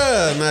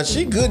 Yeah, now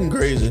she good and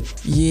crazy.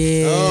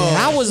 Yeah.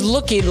 I was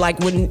looking like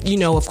when,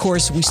 of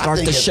course we start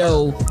the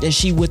show and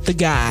she with the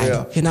guy.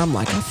 Yeah. And I'm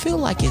like, I feel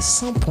like at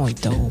some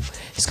point though,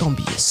 it's going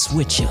to be a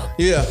switch up.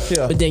 Yeah.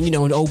 But then,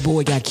 when the old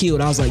boy got killed,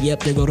 I was like,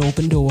 yep, there go the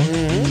open door.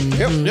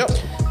 Mm-hmm. Yep.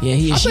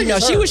 Yeah,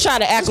 she was trying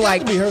to act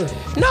like. Be her.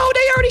 No,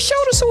 they already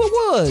showed us who it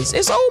was.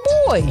 It's old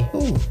boy.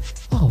 Who?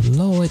 Oh,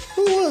 Lord.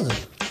 Who was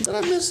it? Did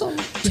I miss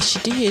something? Yes,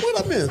 you did.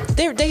 What I miss?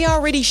 They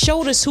already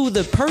showed us who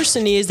the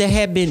person is that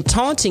had been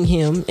taunting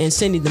him and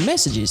sending the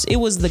messages. It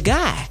was the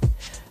guy.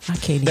 I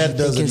can't even. That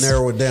doesn't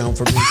narrow it down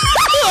for me. I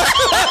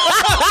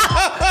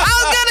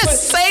was gonna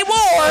say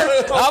more.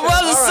 I'm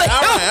gonna say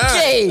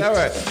okay. All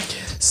right.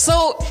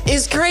 So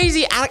it's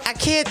crazy. I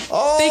can't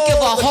think of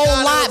a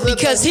whole lot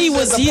because he's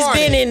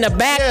been in the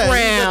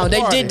background.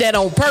 They did that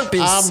on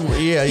purpose.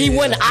 He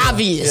wasn't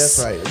obvious.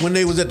 That's right. When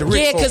they was at the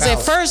Rick because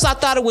at first I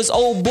thought it was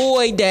old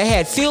boy that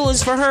had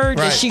feelings for her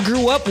that she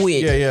grew up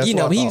with. Yeah. He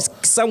was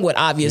somewhat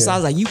obvious. I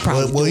was like, you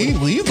probably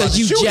because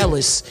you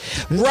jealous,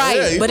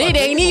 right? But it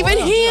ain't even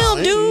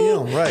him,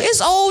 dude.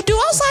 It's old dude.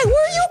 I was like,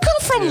 where you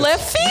come from?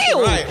 Left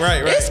field.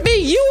 Right. It's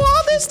been you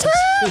all this time.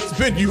 It's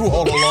been you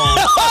all along.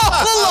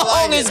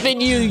 It's been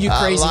you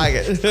crazy. I like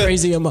it.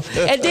 Crazy. And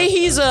then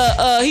he's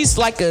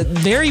like a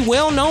very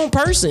well-known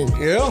person.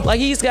 Yeah. Like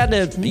he's got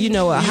a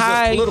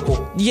high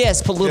political.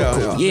 Yes,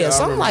 political. Yeah.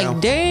 So I'm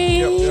like,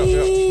 dang.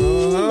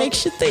 Yep.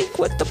 Makes you think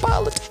what the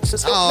politics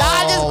is.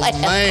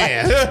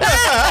 Man.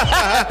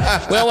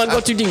 We don't want to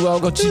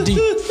go too deep.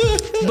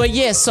 But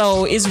yeah,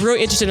 so it's real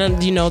interesting on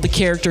the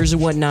characters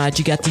and whatnot.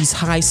 You got these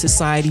high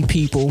society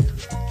people,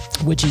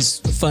 which is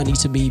funny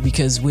to me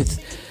because with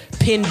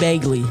Penn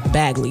Bagley,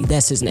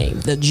 that's his name,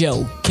 the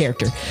Joe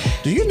character.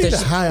 Do you need a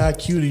high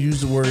IQ to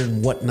use the word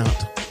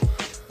whatnot?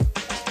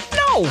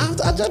 No,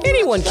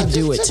 anyone can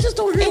do it. I just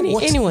don't hear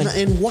anyone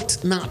and what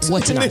not.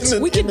 What's not?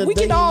 We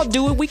can all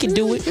do it. We can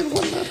do it.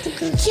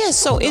 Yeah,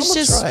 so it's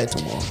just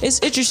it's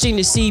interesting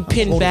to see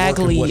Penn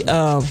Bagley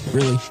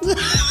really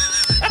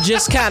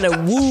just kind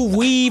of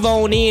weave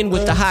on in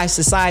with the high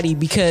society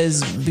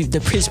because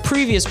his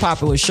previous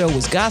popular show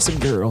was Gossip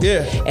Girl.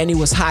 Yeah. And it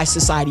was high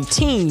society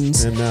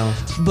teens. And now.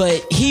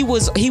 But he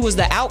was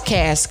the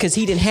outcast because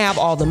he didn't have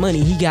all the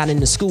money. He got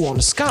into school on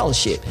a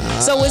scholarship.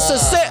 So it's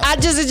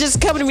just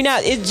coming to me now.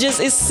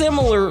 It's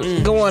similar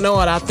going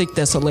on. I think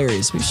that's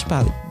hilarious. We should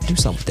probably do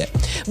something with that.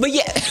 But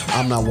yeah.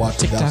 I'm not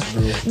watching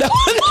Gossip Girl. No.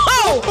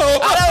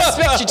 I don't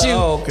expect you to.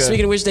 Okay.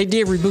 Speaking of which, they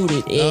did reboot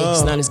it.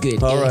 It's not as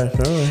good. All right.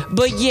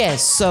 But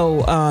yes,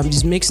 so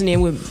just mixing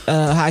in with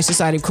high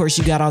society. Of course,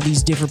 you got all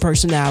these different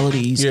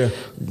personalities. Yeah.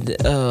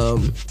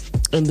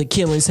 And the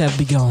killings have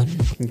begun.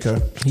 Okay.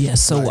 Yeah.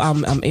 So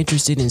nice. I'm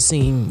interested in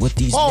seeing what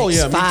these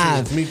next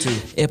 5 me too.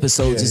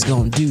 episodes is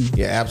gonna do.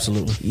 Yeah,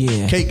 absolutely.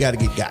 Yeah. Kate got to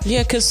get got.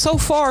 Yeah, because so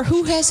far,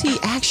 who has he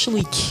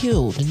actually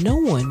killed? No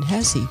one,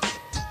 has he?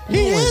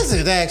 He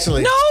hasn't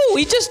actually. No,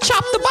 he just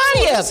chopped the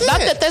body up. Not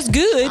that that's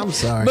good. I'm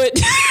sorry.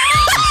 But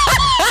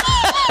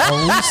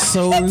are we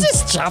so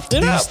just chopped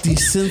it up?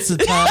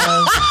 Desensitized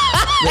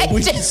that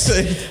we can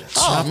say,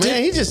 oh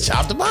man, he just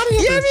chopped the body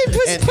up.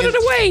 Yeah, put it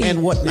away.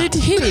 And whatnot.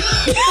 Hit it.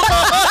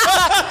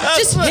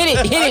 Just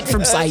hit it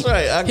from sight.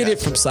 That's right. Hit it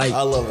from sight.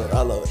 I love it.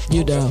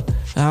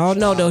 I don't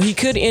know though. He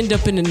could end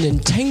up in an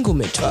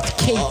entanglement with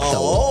Kate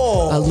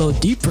though. A little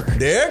deeper.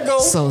 There it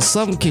goes. So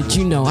some could,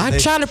 I'm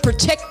trying to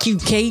protect you,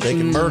 Kate. They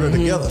can murder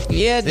together.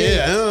 Yeah, dude.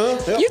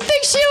 Yeah. You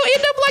think she'll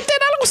end up like that?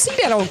 I don't see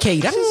that on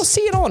Kate. I don't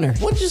see it on her.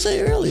 What'd you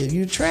say earlier?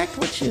 You attract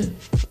what you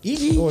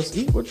eat or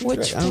eat what you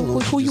attract. I don't know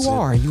who you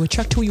are. You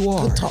attract who you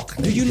are. Good talk.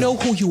 Do you know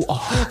who you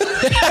are?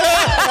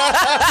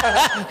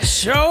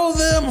 Show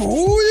them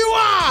who you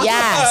are.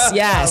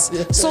 Yes.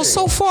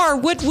 So far,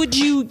 what would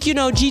you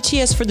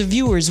GTS for the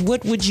viewers?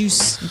 What would you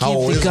give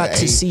the Got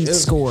to See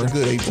score?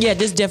 Yeah,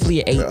 this is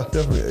definitely an 8. Yeah,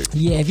 definitely 8.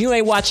 Yeah, if you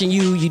ain't watching,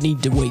 you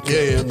need to wake up.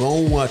 Yeah, go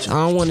on watch it.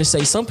 I don't want to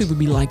say. Some people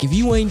be like, if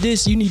you ain't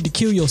this, you need to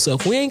kill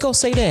yourself. We ain't gonna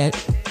say that.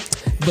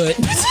 But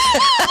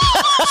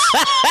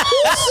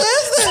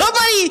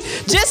somebody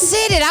just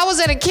said it. I was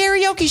at a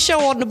karaoke show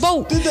on the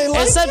boat. Did they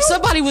like and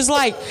somebody was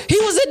like, he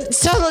was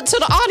telling to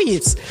the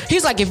audience. He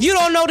was like, if you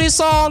don't know this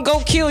song,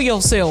 go kill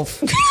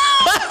yourself.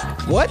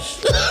 What?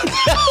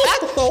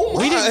 Oh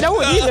we didn't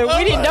know it either.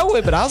 We didn't know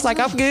it, but I was like,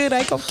 I'm good. I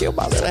ain't gonna kill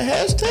myself.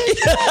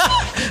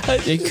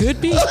 Hashtag? It could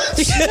be.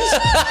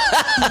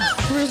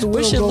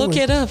 We should look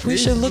it up.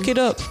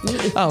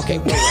 Oh, okay.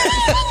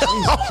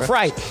 All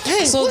right.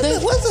 Hey, so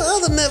what's the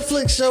other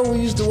Netflix show we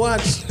used to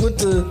watch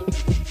with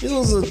it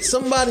was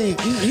somebody,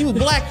 he was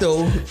black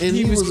though, and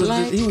he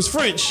was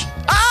French.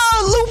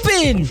 Oh,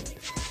 Lupin.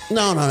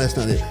 No, that's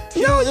not it.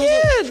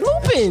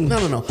 Lupin.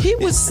 No. He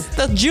was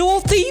the jewel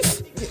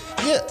thief.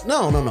 Yeah,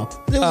 no.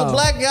 There was a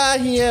black guy.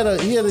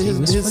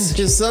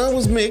 His son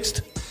was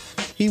mixed.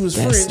 He was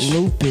That's French.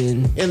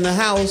 Lupin. In the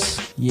house.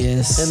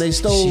 Yes. And they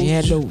stole. She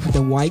had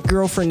the white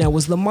girlfriend that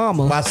was the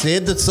mama. I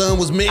said the son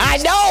was mixed. I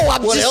know.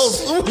 What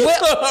else?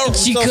 Well,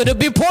 she could have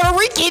been Puerto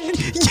Rican.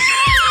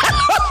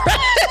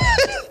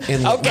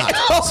 Okay,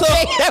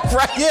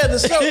 right. Yeah, the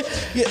show.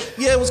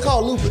 Yeah, it was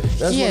called Lupin.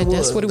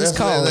 That's what it was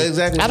called.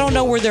 Exactly. I don't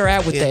know where they're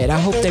at with that. I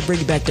hope they bring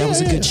it back. That was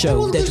a good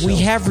show that we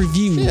have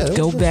reviewed.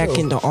 Go back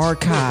in the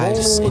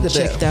archives and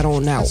check that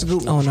on out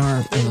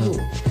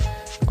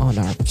on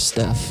our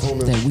stuff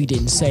that we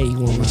didn't say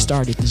when we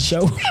started the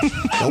show.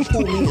 Don't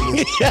pull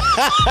me in.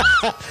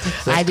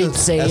 I didn't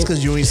say That's it.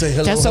 because you ain't say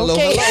hello. That's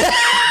okay.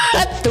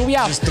 Threw me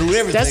out. Just threw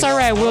everything. That's all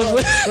right.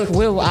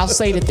 I'll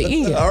say it at the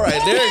end. All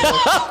right, there you go.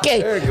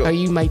 Okay. There you go. Or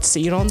you might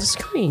see it on the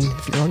screen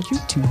if you're on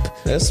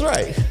YouTube. That's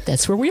right.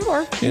 That's where we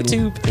are.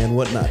 YouTube and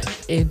whatnot.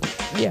 And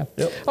yeah.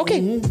 Yep.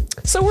 Okay.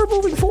 So we're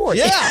moving forward.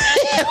 Yeah.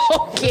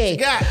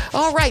 Okay.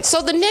 All right.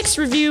 So the next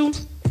review.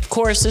 Of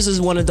course, this is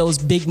one of those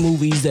big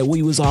movies that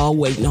we was all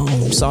waiting on.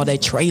 We saw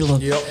that trailer.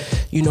 Yep.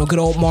 Good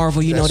old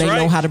Marvel. They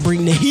know how to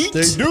bring the heat.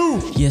 They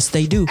do. Yes,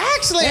 they do.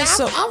 Actually,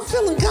 I'm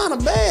feeling kind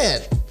of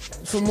bad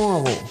for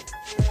Marvel.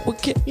 Well,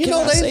 can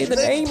I say the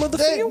name of the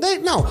film?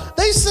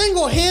 They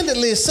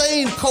single-handedly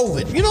saved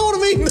COVID. You know what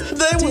I mean?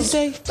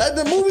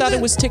 The movie thought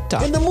it was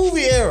TikTok. In the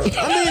movie era.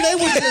 I mean, they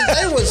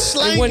were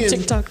slanging. It wasn't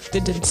TikTok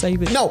that didn't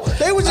save it. No,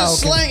 they were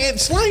just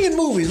slanging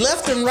movies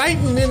left and right,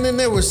 and then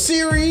there were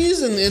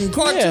series and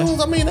cartoons.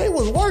 Yeah. I mean, they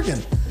was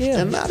working.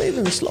 Yeah. And now they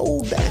done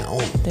slowed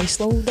down. They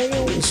slowed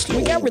down.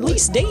 We got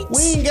release dates.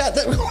 We ain't got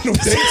that.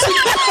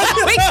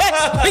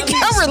 we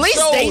got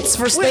release dates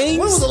for things. When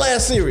was the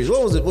last series?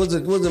 What was it? Was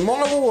it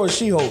Marvel or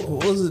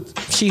She-Hulk? Was it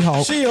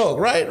She-Hulk? She-Hulk,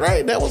 right.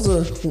 That was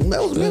a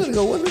minute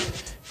ago, wasn't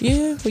it?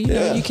 Yeah,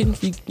 well, you can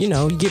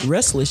you get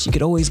restless. You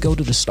could always go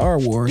to the Star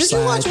Wars side.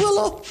 Did you watch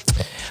Willow?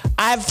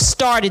 I've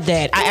started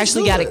that. I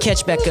actually got to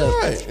catch back up.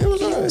 It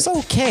was all right. It was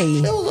okay.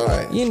 It was all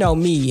right. You know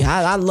me.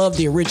 I love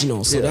the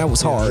original, so that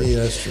was hard. Yeah,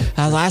 that's true.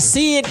 I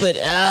see it, but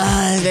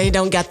they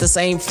don't got the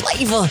same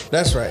flavor.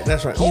 That's right. The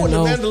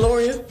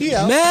Mandalorian.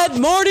 Yeah. Mad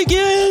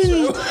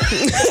Mardigan.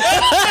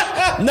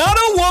 Not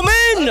a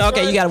woman.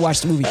 Okay, you got to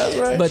watch the movie. That's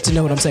right. But to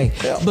know what I'm saying.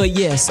 Yeah. But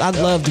yes, I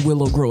loved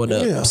Willow growing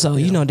up. Yeah. So,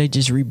 they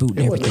just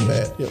rebooting everything.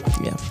 Bad.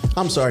 Yeah.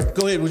 I'm sorry.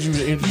 Go ahead. Would you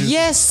introduce?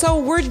 Yes, so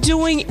we're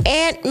doing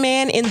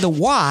Ant-Man and the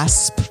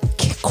Wasp,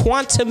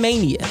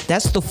 Quantumania.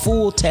 That's the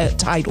full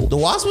title. The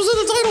Wasp was in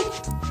the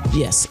title?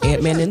 Yes,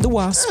 Ant-Man and the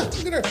Wasp.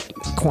 Look at her.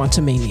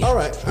 Quantumania. All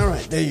right.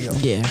 There you go.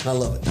 Yeah. I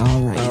love it.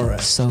 All right.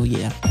 So,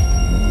 yeah.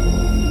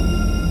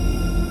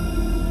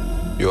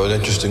 You're an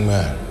interesting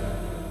man,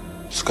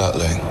 Scott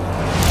Lang.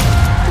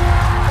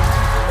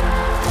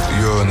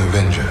 You're an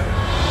Avenger.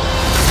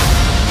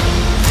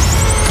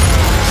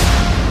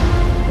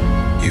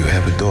 You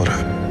have a daughter,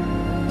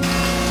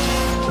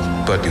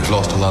 but you've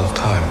lost a lot of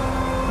time,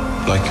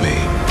 like me.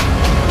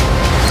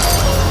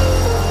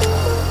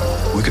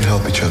 We can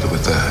help each other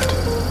with that.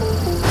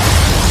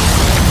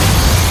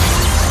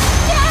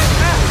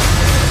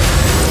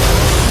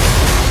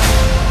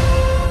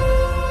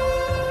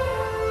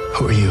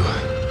 Who are you?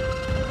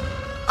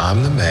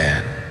 I'm the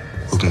man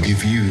who can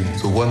give you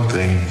the one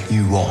thing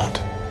you want.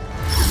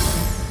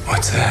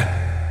 What's that?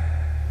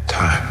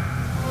 Time.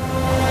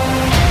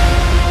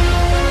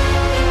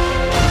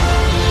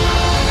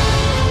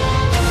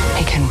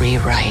 I can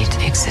rewrite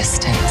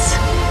existence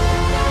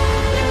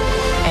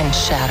and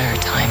shatter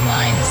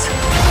timelines.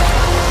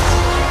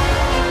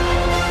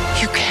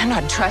 You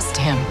cannot trust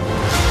him.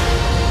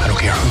 I don't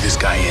care who this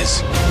guy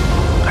is.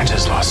 I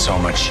just lost so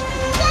much.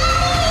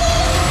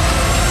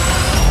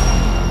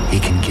 He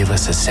can give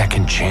us a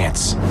second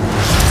chance.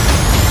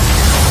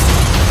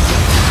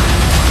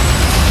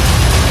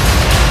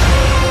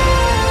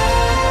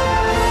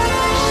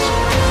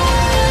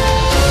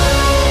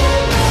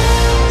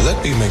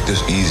 Let me make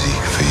this easy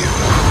for you.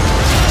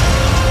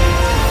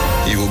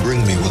 You will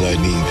bring me what I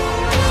need,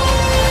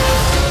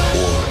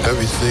 or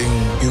everything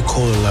you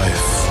call a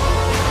life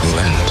will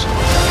end.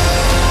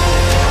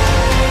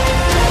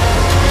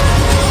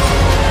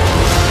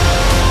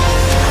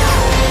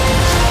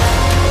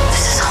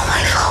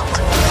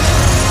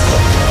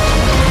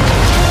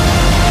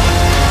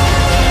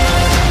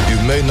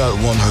 may not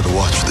want her to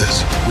watch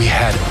this. We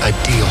had a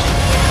deal.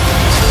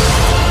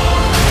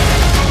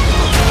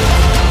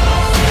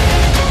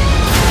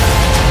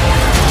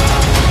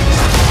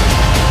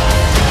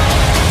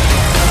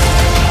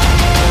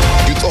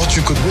 You thought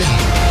you could win.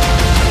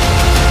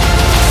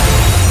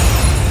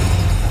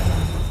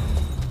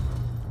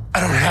 I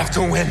don't have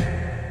to win.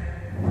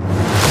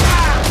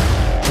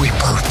 We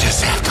both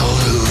just have to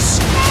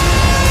lose.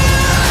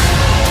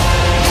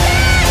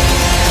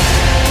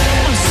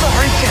 I'm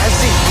sorry,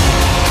 Cassie.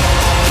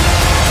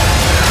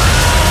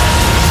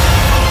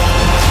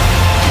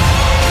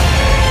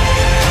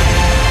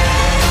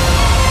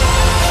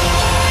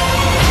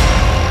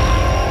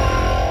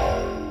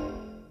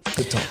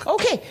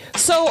 Okay,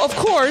 so of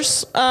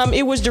course,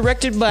 it was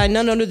directed by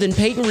none other than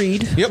Peyton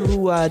Reed,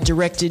 who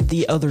directed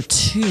the other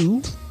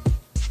two.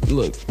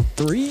 Look,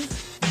 3?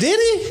 Did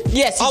he?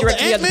 Yes, he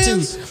directed the other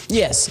 2.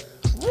 Yes.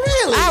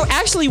 Really? I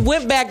actually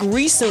went back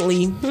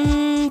recently,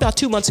 about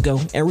 2 months ago,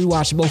 and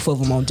rewatched both of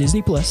them on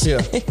Disney Plus.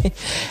 Yeah.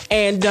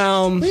 And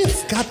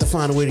we've got to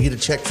find a way to get a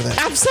check for that.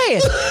 I'm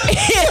saying.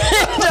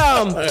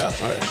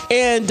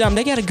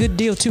 They got a good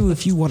deal too.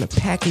 If you want a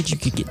package, you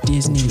could get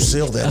Disney. Don't you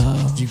sell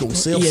that? You gonna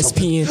sell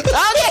ESPN. Okay.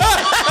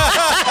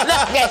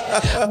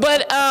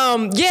 But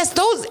yes,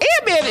 those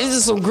Ant-Man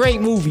is some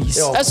great movies,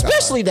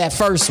 especially that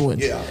first one.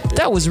 Yeah.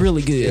 That was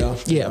really good.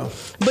 Yeah.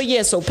 But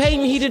yeah, so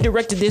Peyton, he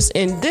directed this,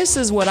 and this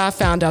is what I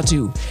found out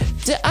too.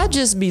 I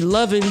just be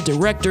loving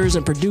directors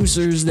and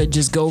producers that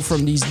just go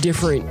from these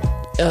different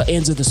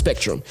ends of the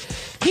spectrum.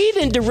 He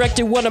then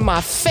directed one of my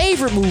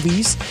favorite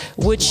movies,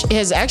 which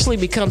has actually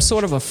become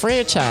sort of a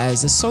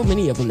franchise. There's so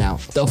many of them now.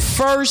 The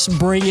first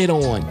Bring It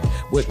On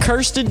with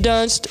Kirsten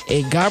Dunst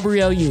and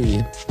Gabrielle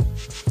Union.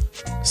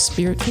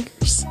 Spirit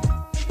Fingers.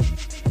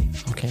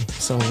 Okay,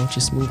 so we'll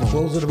just move on.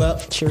 What was it about?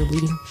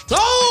 Cheerleading.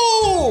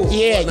 Oh!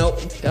 Yeah. Well,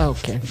 no.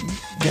 Okay.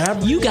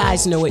 You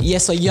guys know it.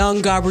 Yes, a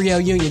young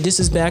Gabrielle Union. This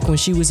is back when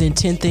she was in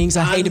 10 Things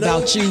I Hate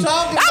About You.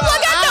 I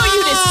know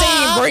you done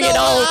seen Bring It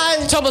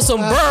On. Talking about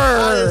some bird.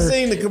 I ain't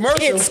seen the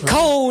commercial. It's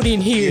cold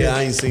in here. Yeah,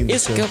 I ain't seen the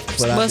commercial.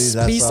 but must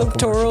be some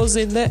toros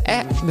in the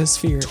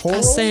atmosphere.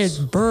 Toros? I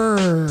said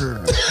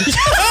bird.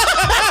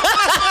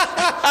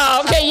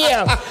 Oh, okay,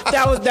 yeah.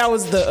 That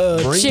was the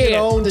Bring chair. It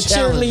On The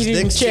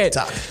cheerleading chair.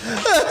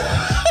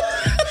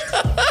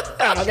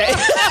 Okay.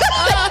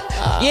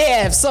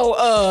 Yeah. So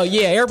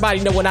everybody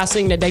know when I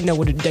sing that, they know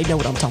what I'm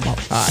talking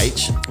about. All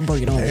right.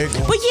 Bring it on.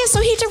 But yeah,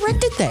 so he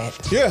directed that.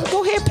 Yeah.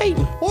 Go ahead,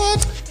 Peyton.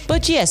 What?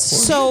 But yes,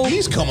 so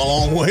he's come a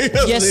long way.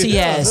 Yes, he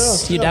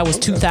has. Yeah, that was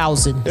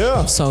 2000.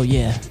 Yeah. So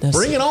yeah,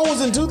 Bring It On was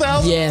in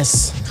 2000.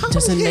 Yes.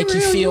 Doesn't make you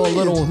feel a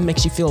little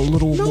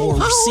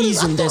more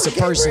seasoned as a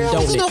person,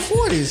 don't it? In her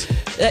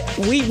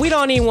 40s. We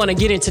don't even want to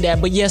get into that,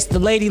 but yes, the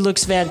lady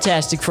looks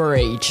fantastic for her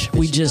age.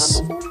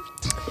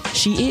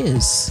 She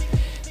is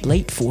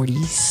late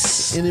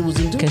 40s. And it was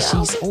in 2000? Because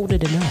she's older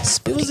than us.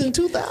 It was in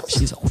 2000?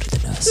 She's older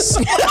than us.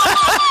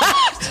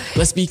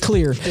 Let's be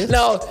clear.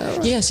 No,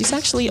 yeah, she's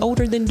actually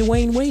older than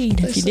Dwayne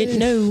Wade, if you didn't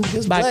know,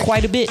 by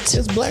quite a bit.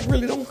 This black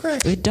really don't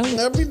crack. It don't.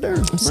 Every day.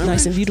 It's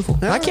nice and beautiful.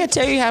 I can't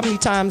tell you how many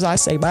times I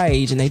say my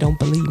age and they don't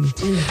believe me.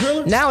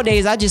 Really?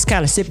 Nowadays, I just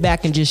kind of sit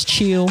back and just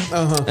chill.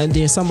 And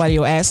then somebody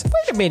will ask,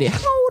 wait a minute, how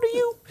old are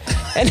you?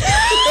 And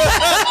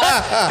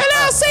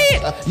I'll say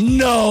it.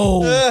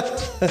 No.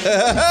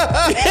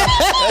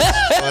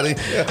 Funny.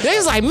 They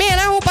was like, man,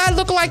 I hope I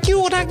look like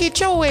you when I get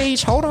your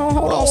age. Hold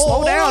on,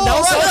 slow down.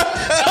 Don't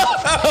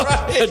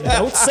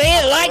say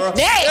it like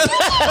that.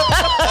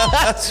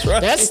 That's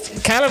right.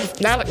 That's kind of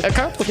not a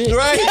compliment.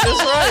 Right,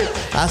 that's right.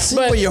 I see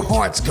where your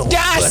heart's going.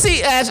 Yeah, I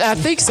see. I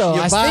think so.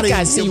 Your body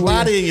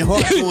and your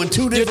heart going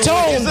two different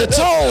ways. The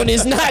tone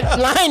is not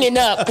lining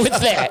up with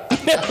that.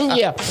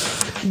 Yeah.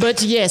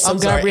 But yes, so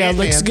Gabrielle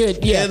looks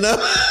good. Yeah. I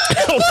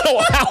don't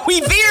know how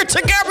we veered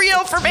to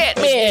Gabrielle from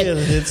Ant-Man.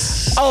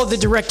 The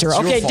director.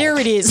 Okay, there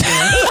it is.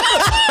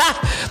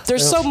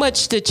 There's so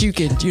much that you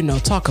can,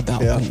 talk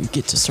about when you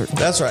get to certain.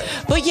 That's right.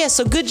 But yeah,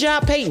 so good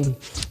job, Peyton.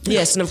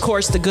 Yes, and of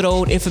course the good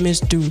old infamous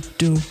the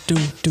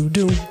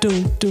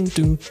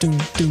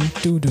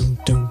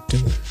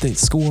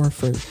score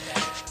for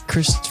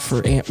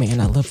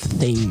Ant-Man. I love the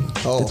theme.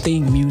 The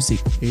theme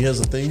music. He has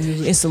a theme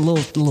music? It's a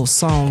little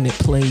song that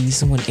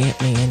plays when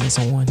Ant-Man is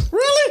on.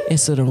 Really?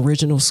 It's an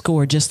original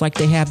score, just like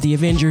they have the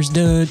Avengers.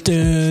 Dun,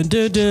 dun,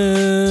 dun,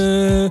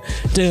 dun,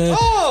 dun.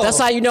 Oh, that's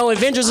how you know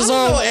Avengers is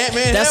on.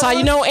 That's how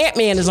you know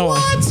Ant-Man is on.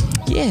 What?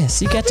 Yes,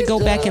 you got to go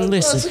back and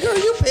listen.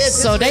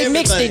 So they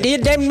mixed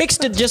it. They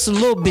mixed it just a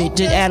little bit,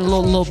 just add a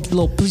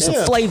little piece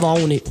of flavor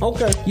on it.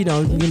 Okay. You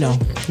know,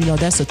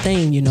 that's a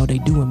thing. They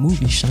do in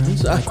movies, Sean,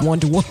 like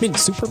Wonder Woman,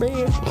 Superman.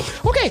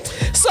 Okay,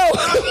 so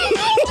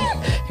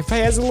if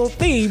it has a little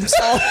theme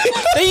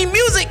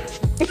music,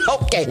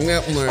 Okay.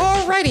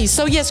 Alrighty.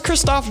 So yes,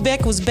 Christoph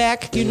Beck was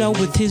back,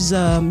 with his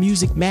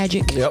music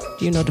magic. Yep.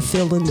 To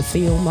fill in the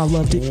film. I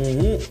loved it.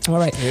 Mm-hmm. All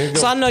right.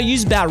 So I know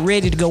you's about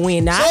ready to go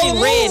in. Now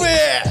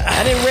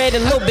I didn't read a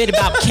little bit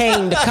about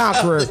Kane the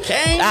Conqueror.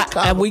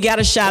 And we got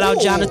to shout out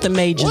Jonathan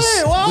Majors.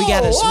 We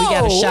got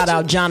to shout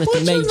out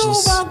Jonathan Majors. What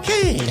you know about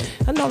Kane?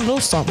 I know a little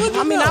something.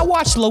 I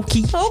watched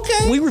Loki.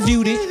 Okay. We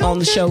reviewed it on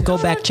the show. Go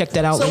back, check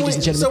that out, ladies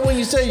and gentlemen. So when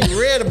you say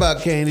you read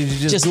about Kane, did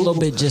you just a little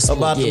bit,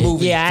 about the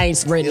movie? Yeah, I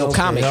ain't read no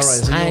comics. All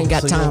right, so I ain't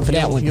got time for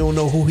that one. You don't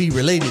know who he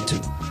related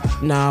to?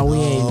 No, we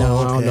ain't. No,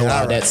 I don't know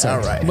all that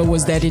stuff. Right. But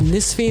was that in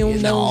this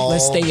film? No,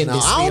 let's stay in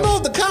this film. I don't know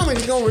if the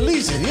comics gonna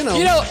release it. I'm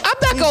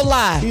not gonna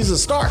lie. He's a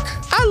Stark.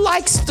 I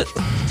like.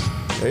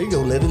 There you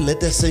go. Let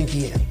that sink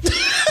in.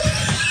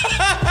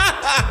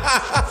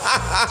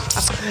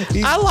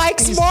 I like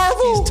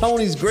Marvel. He's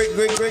Tony's great.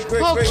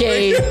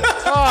 Okay,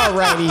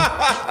 alrighty.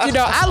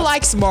 I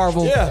like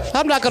Marvel. Yeah.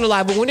 I'm not gonna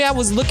lie, but when I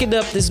was looking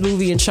up this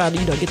movie and trying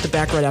to, get the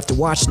background after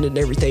watching it and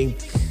everything,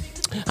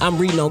 I'm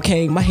reading on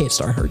Kane. My head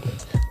started hurting.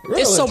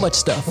 Really? It's so much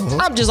stuff.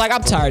 I'm just like,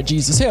 I'm tired,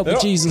 Jesus. Help me,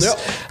 Jesus. Yep.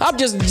 I'm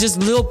just a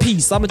little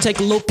piece. I'm going to take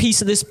a little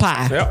piece of this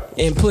pie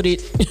and put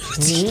it,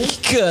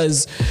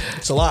 because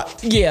it's a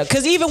lot. Yeah,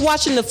 because even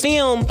watching the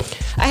film,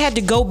 I had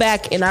to go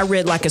back and I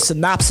read like a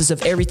synopsis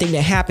of everything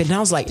that happened. And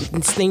I was like,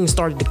 things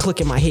started to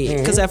click in my head.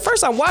 Because at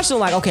first I'm watching,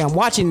 like, okay, I'm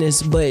watching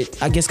this, but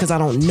I guess because I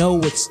don't know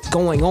what's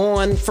going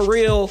on for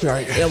real,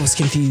 I was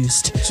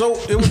confused. So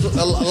it was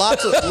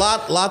lots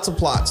of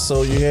plots.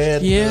 So you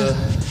had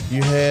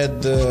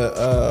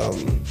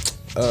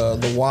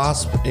the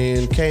Wasp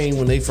and Kane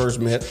when they first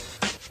met.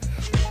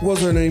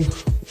 What's her name?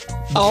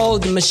 Oh,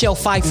 Michelle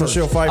Pfeiffer.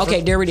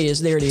 Okay, there it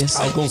is. I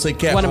was gonna say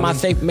Catwoman. One of my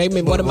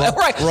favorite, one of my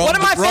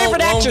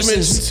favorite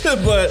actresses.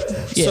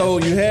 So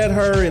you had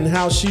her and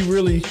how she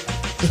really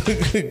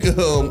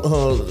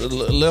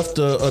left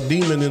a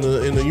demon in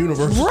the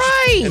universe,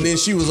 right? And then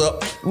she was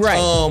up, right?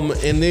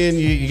 And then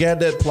you got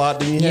that plot.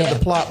 Then you had the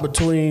plot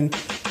between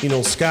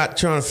Scott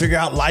trying to figure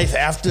out life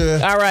after.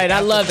 All right, I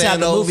loved how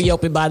the movie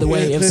opened. By the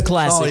way, it was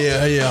classic.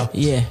 Oh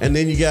yeah. And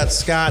then you got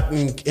Scott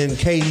and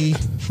Katie,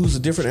 who's a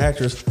different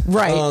actress,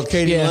 right?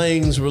 Katie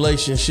Lang's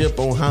relationship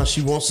on how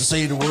she wants to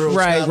save the world.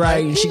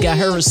 Right. She got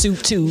her a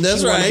suit too.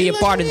 That's she right. Want to be a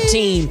part of the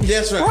team.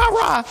 That's right.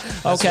 Rah.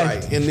 That's okay.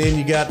 Right. And then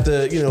you got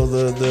the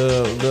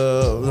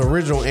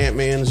original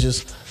Ant-Man is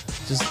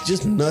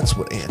just nuts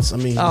with ants. I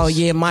mean,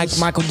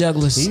 Michael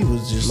Douglas. He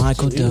was just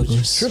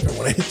tripping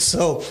with ants.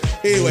 So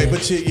anyway,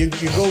 but you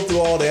go through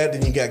all that,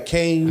 and you got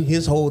Kane.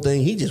 His whole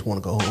thing, he just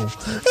want to go home.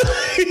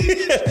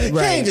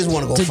 Kane just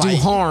want to go to fight.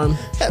 Do harm.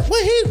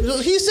 Well,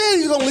 he said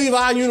he's gonna leave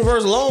our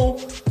universe alone.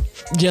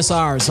 Just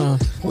ours, huh?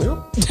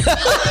 Well,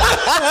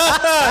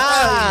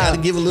 gotta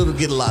give a little,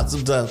 get a lot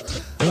sometimes.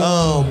 The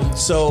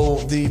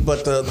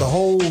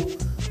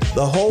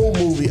whole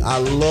movie, I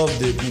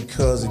loved it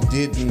because it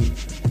didn't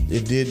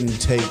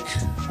take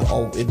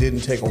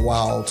a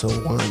while to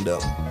wind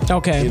up.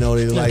 Okay.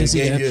 They like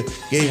gave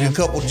you a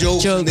couple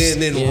jokes and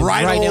then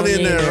right on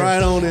in there.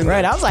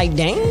 Right. I was like,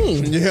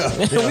 dang. Yeah.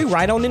 We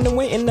right on in the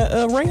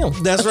realm.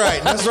 That's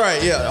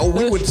right. Yeah. Oh,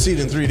 we went to see it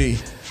in 3D.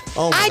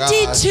 Oh my God.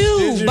 Did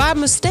too, by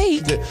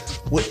mistake.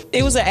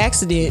 It was an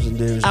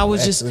accident. I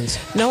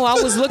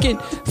was looking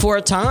for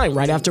a time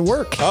right after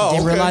work.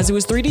 Didn't realize it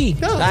was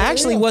 3D. I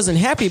actually wasn't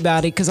happy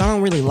about it because I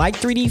don't really like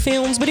 3D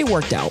films, but it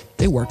worked out.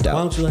 Why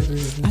don't you like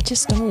 3D? I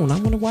just don't. I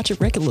want to watch it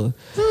regular.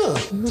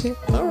 Okay.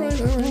 All right. I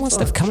don't want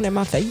stuff coming at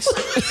my face.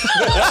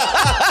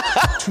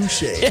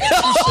 Touche.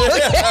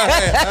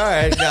 All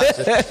right,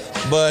 gotcha.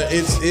 But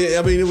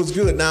it was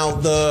good. Now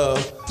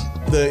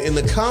in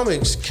the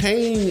comics,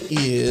 Kane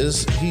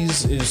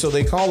so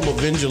they call them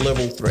Avenger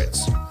level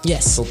threats.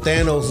 Yes. So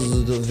Thanos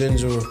is the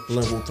Avenger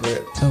level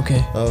threat. Okay.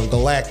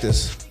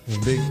 Galactus,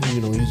 big,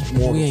 he's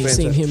more. We ain't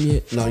seen him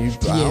yet. No, I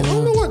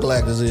don't know what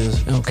Galactus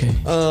is. Okay.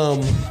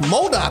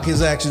 MODOK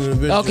is actually an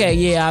Avenger. Okay,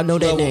 yeah, I know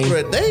that name.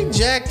 Threat. They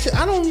jacked.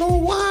 I don't know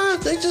why.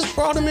 They just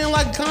brought him in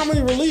like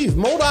comedy relief.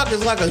 MODOK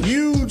is like a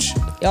huge.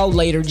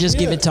 Later, just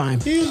give it time.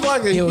 He's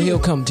like he'll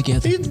come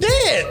together. He's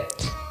dead.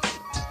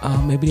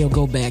 Maybe they'll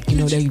go back.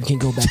 They can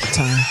go back in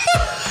time.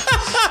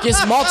 It's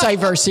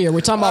multiverse here.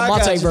 We're talking about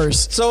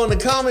multiverse. So in the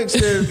comics,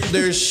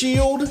 there's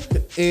S.H.I.E.L.D.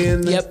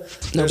 and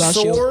there's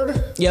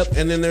Sword. Yep.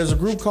 And then there's a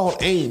group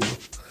called AIM.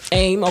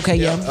 AIM, okay,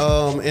 yeah.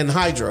 And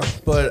Hydra.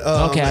 But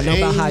okay, I know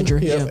about Hydra.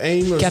 Yeah.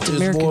 AIM Captain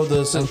is America. more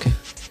the... Okay.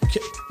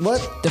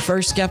 What? The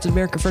first Captain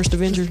America, first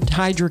Avenger,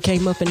 Hydra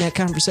came up in that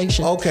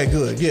conversation. Okay,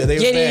 good. Yeah, they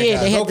were bad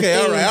guys. They had okay,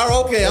 all right.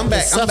 Okay, I'm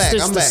back.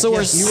 The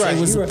source. Yeah, you're right. It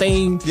was a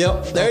thing.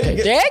 Yep. There you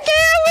go.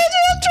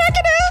 Check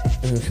it out.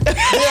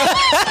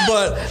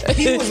 But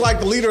he was like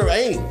the leader of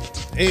AIM.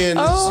 And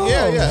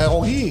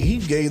he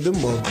gave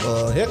them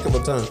a heck of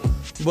a time.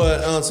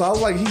 But so I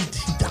was like, he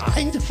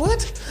died?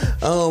 What?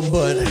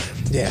 But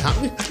yeah.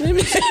 And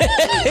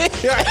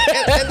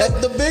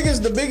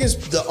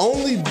the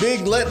only big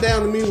letdown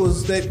to me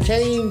was that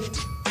Kane,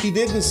 he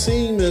didn't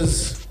seem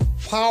as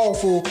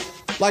powerful.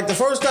 Like the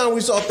first time we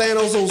saw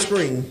Thanos on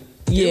screen,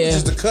 Yeah. It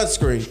was just a cut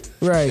screen.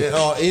 Right.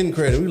 End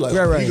credit. We like,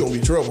 right. he gonna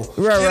be trouble.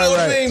 Right, you know what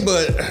right. I mean?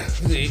 But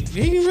he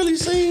didn't really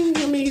seem.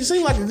 I mean, he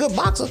seemed like a good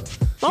boxer.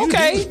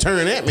 Okay. He was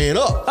turning that man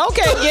up.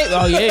 Okay. Yeah.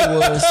 Oh yeah, he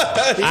was.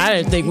 I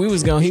didn't think he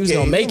was gonna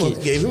make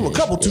it. Gave him a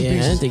couple two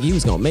pieces. I didn't think he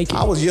was gonna make it.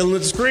 I was yelling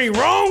at the screen.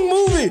 Wrong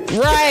movie.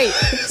 Right.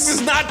 This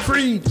is not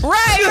Creed.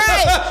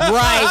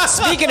 Right.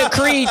 Speaking of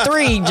Creed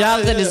 3,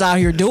 Jonathan is out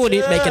here doing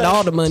it, making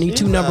all the money.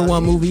 2 number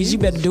 1 movies. You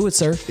better do it,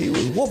 sir. He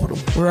was whooping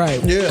them.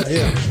 Right.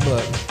 Yeah.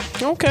 But.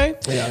 Okay.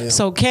 Yeah.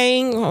 So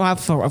Kang,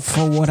 for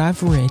what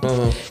I've read,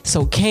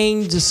 so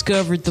Kang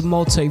discovered the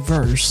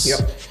multiverse.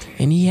 Yep.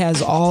 And he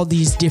has all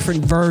these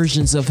different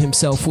versions of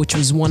himself, which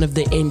was one of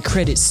the end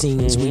credit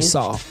scenes we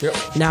saw. Yep.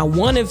 Now,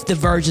 one of the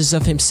versions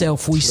of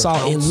himself we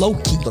saw in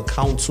Loki. The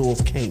Council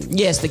of Kings.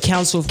 Yes, the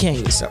Council of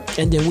Kings. Yep.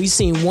 And then we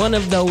seen one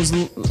of those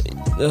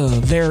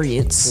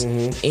variants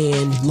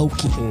in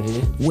Loki,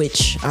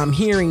 which I'm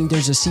hearing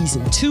there's a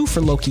season 2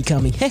 for Loki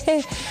coming.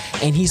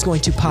 And he's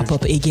going to pop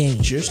up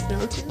again. Just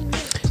now?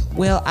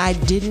 Well, I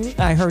didn't.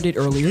 I heard it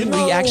earlier. You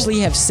know, we actually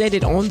have said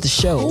it on the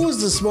show. Who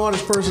is the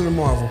smartest person in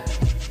Marvel?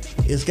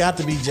 It's got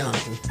to be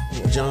Jonathan.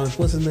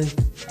 What's his name?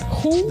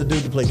 Who? The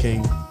dude to play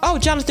Kang. Oh,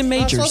 Jonathan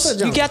Majors.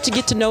 Jonathan. You got to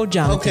get to know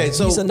Jonathan. Okay,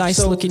 so he's a nice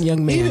looking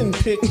young man. He didn't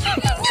pick.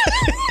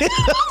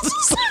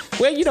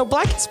 Well, you know,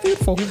 black is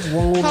beautiful.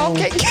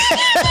 Okay.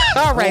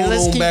 All right,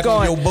 let's keep back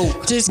going. On your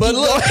boat. Just but keep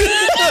look,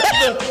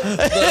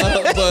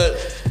 going.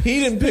 but he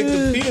didn't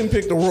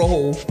pick the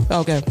role.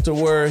 Okay. To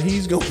where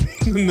he's gonna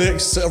be in the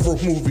next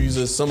several movies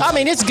as some. I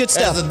mean, it's good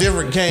stuff. As a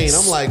different Kane.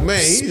 I'm like,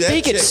 man.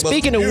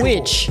 Speaking of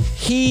which,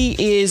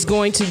 he is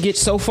going to get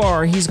so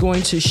far. He's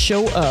going to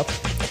show up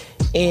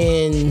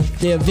in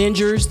the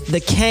Avengers,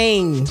 the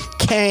Kang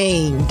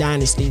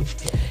Dynasty.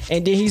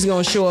 And then he's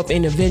gonna show up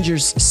in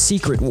Avengers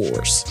Secret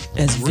Wars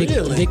as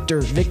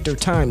Victor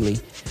Timely.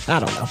 I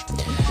don't know.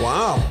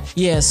 Wow.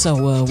 Yeah,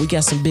 so we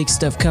got some big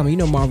stuff coming. You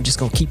know, Marvel just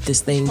gonna keep this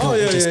thing going.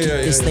 Keep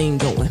this thing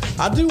going.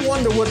 I do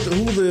wonder who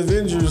the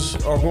Avengers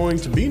are going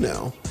to be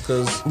now.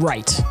 Cause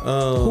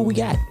who we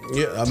got?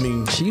 Yeah, I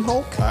mean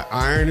She-Hulk.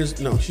 Iron is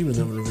she was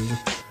never an Avenger.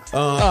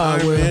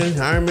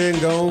 Iron Man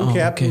gone.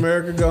 Captain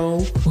America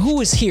gone.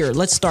 Who is here?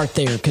 Let's start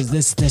there because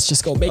that's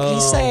just gonna make me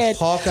sad.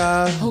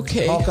 Hawkeye.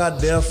 Okay. Hawkeye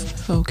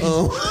deaf.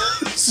 Okay.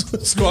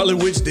 Scarlet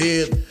Witch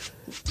dead.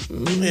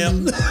 Yeah.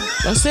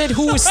 I said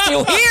who is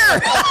still here?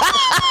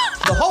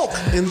 The Hulk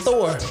and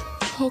Thor.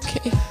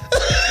 Okay.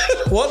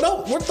 Well,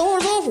 no, we're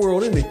Thor's off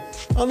world, isn't he?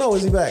 Oh no,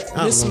 is he back?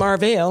 Miss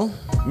Marvel.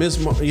 Miss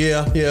Marvel.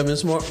 Yeah, she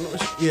was an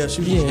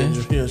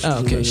Avenger. Yeah,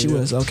 she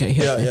was. Okay.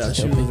 Yeah,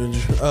 she was an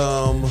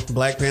Avenger.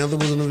 Black Panther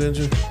was an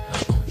Avenger.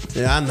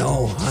 Yeah, I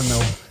know.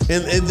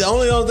 And the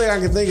only other thing I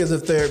can think is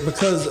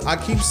because I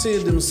keep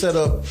seeing them set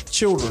up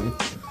children.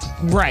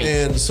 Right.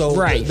 And so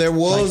there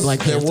was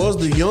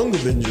the Young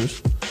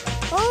Avengers.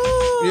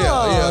 Oh,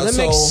 yeah. That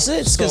makes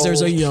sense because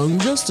there's a Young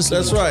Justice League.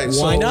 That's right.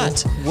 Why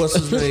not? What's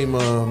his name?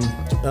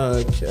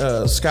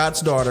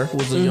 Scott's daughter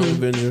was a Young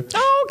Avenger.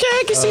 Oh, okay,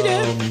 I can see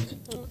that.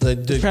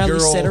 The Probably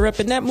girl set her up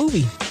in that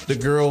movie. The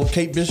girl,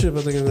 Kate Bishop,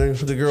 I think her name.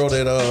 The girl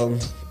that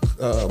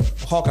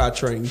Hawkeye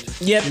trained.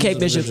 Yep, Kate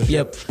Bishop.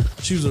 Yep.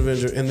 She was an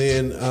Avenger, and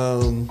then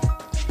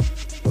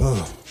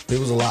it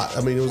was a lot.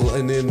 I mean, it was,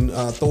 and then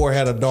Thor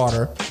had a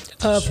daughter.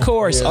 Of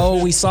course.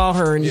 Yeah. We saw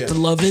her in The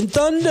Love and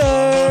Thunder.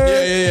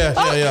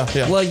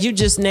 Yeah. Well, you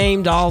just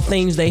named all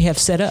things they have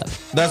set up.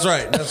 That's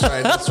right.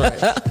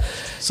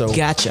 So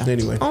gotcha.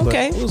 Anyway,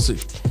 okay, we'll see.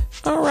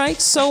 All right.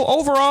 So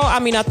overall, I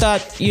mean, I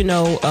thought,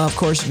 of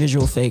course,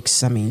 visual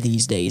effects. I mean,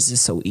 these days it's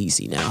so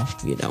easy now.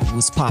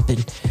 What's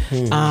popping.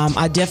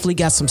 I definitely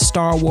got some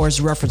Star Wars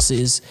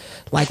references,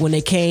 like when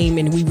they came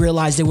and we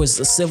realized there was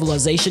a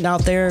civilization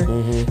out there,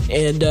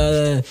 and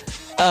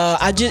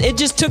it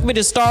just took me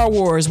to Star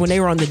Wars when they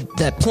were on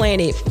that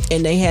planet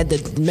and they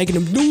had making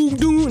them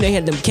doom, and they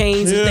had them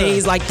canes and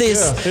things like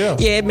this.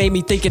 Yeah, it made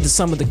me think of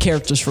some of the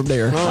characters from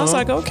there. I was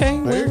like, okay,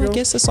 well, I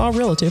guess it's all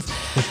relative.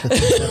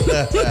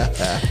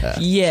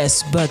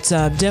 Yes, but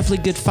definitely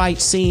good fight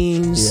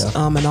scenes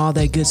and all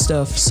that good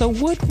stuff. So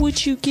what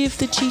would you give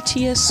the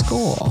GTS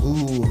score?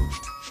 Ooh.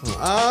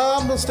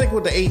 I'm going to stick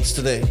with the 8s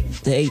today.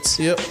 The 8s?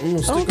 Yep, I'm going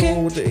to stick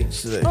on with the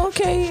 8s today.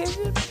 Okay,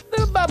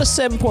 about a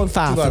 7.5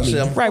 for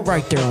me.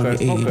 Right there on the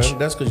edge. Okay,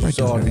 that's because you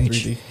saw it in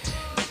 3D.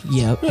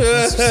 Yep.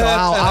 So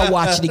I'll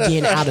watch it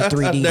again out of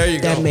 3D. There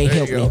you that go. may there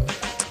help you go.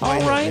 me.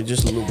 All right.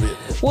 Just a little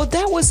bit. Well,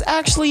 that was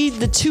actually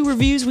the 2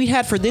 reviews we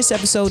had for this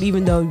episode,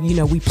 even though,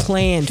 we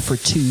planned for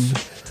 2.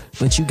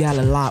 But you got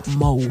a lot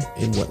more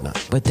and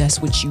whatnot. But that's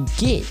what you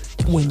get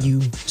when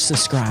you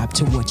subscribe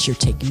to What's Your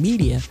Take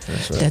Media.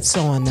 That's right. That's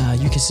on.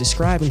 You can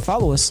subscribe and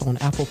follow us on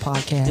Apple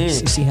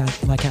Podcasts. You see how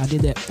I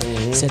did that?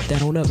 Set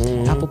that on up.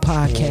 Apple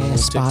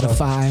Podcasts,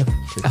 Spotify,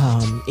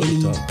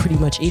 pretty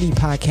much any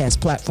podcast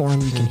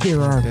platform. You can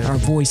hear our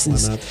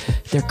voices.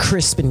 They're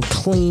crisp and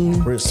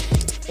clean. Crisp.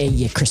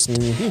 And crisp.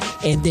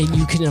 And then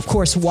you can, of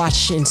course,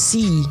 watch and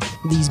see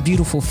these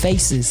beautiful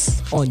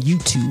faces on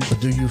YouTube. But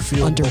do you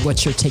feel under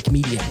What's Your Take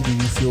Media? Do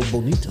you feel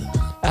bonita?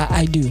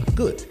 I do.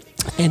 Good.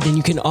 And then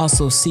you can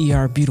also see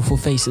our beautiful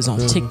faces on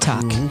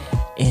TikTok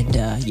And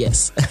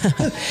yes,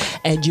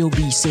 and you'll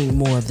be seeing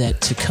more of that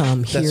to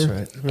come here.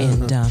 That's right.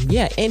 And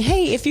and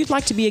hey, if you'd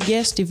like to be a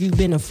guest, if you've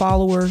been a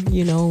follower,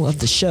 of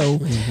the show,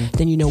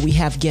 then we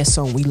have guests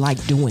on. We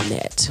like doing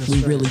that.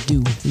 We really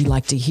do. We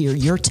like to hear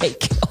your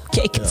take.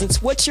 Okay, because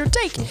it's What's Your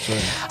Take.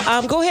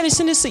 Right. Go ahead and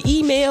send us an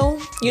email.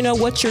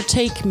 What's Your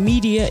Take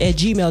media at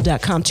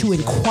gmail.com to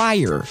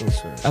inquire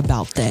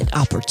about that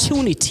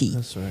opportunity.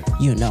 That's right.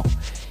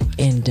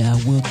 And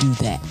we'll do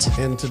that.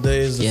 And today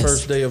is the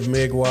first day of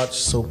Meg Watch,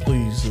 so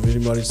please, if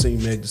anybody's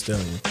seen Meg Thee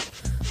Stallion,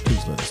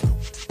 please let us know.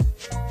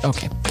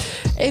 Okay.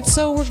 And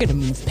so we're going to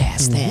move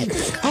past that.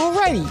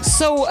 Alrighty.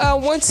 So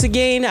once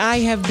again, I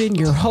have been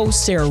your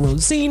host, Sarah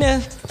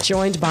Rosina,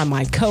 joined by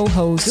my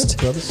co-host.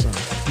 Good brother, son.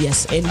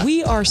 Yes, and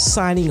we are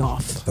signing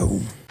off.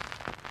 Boom.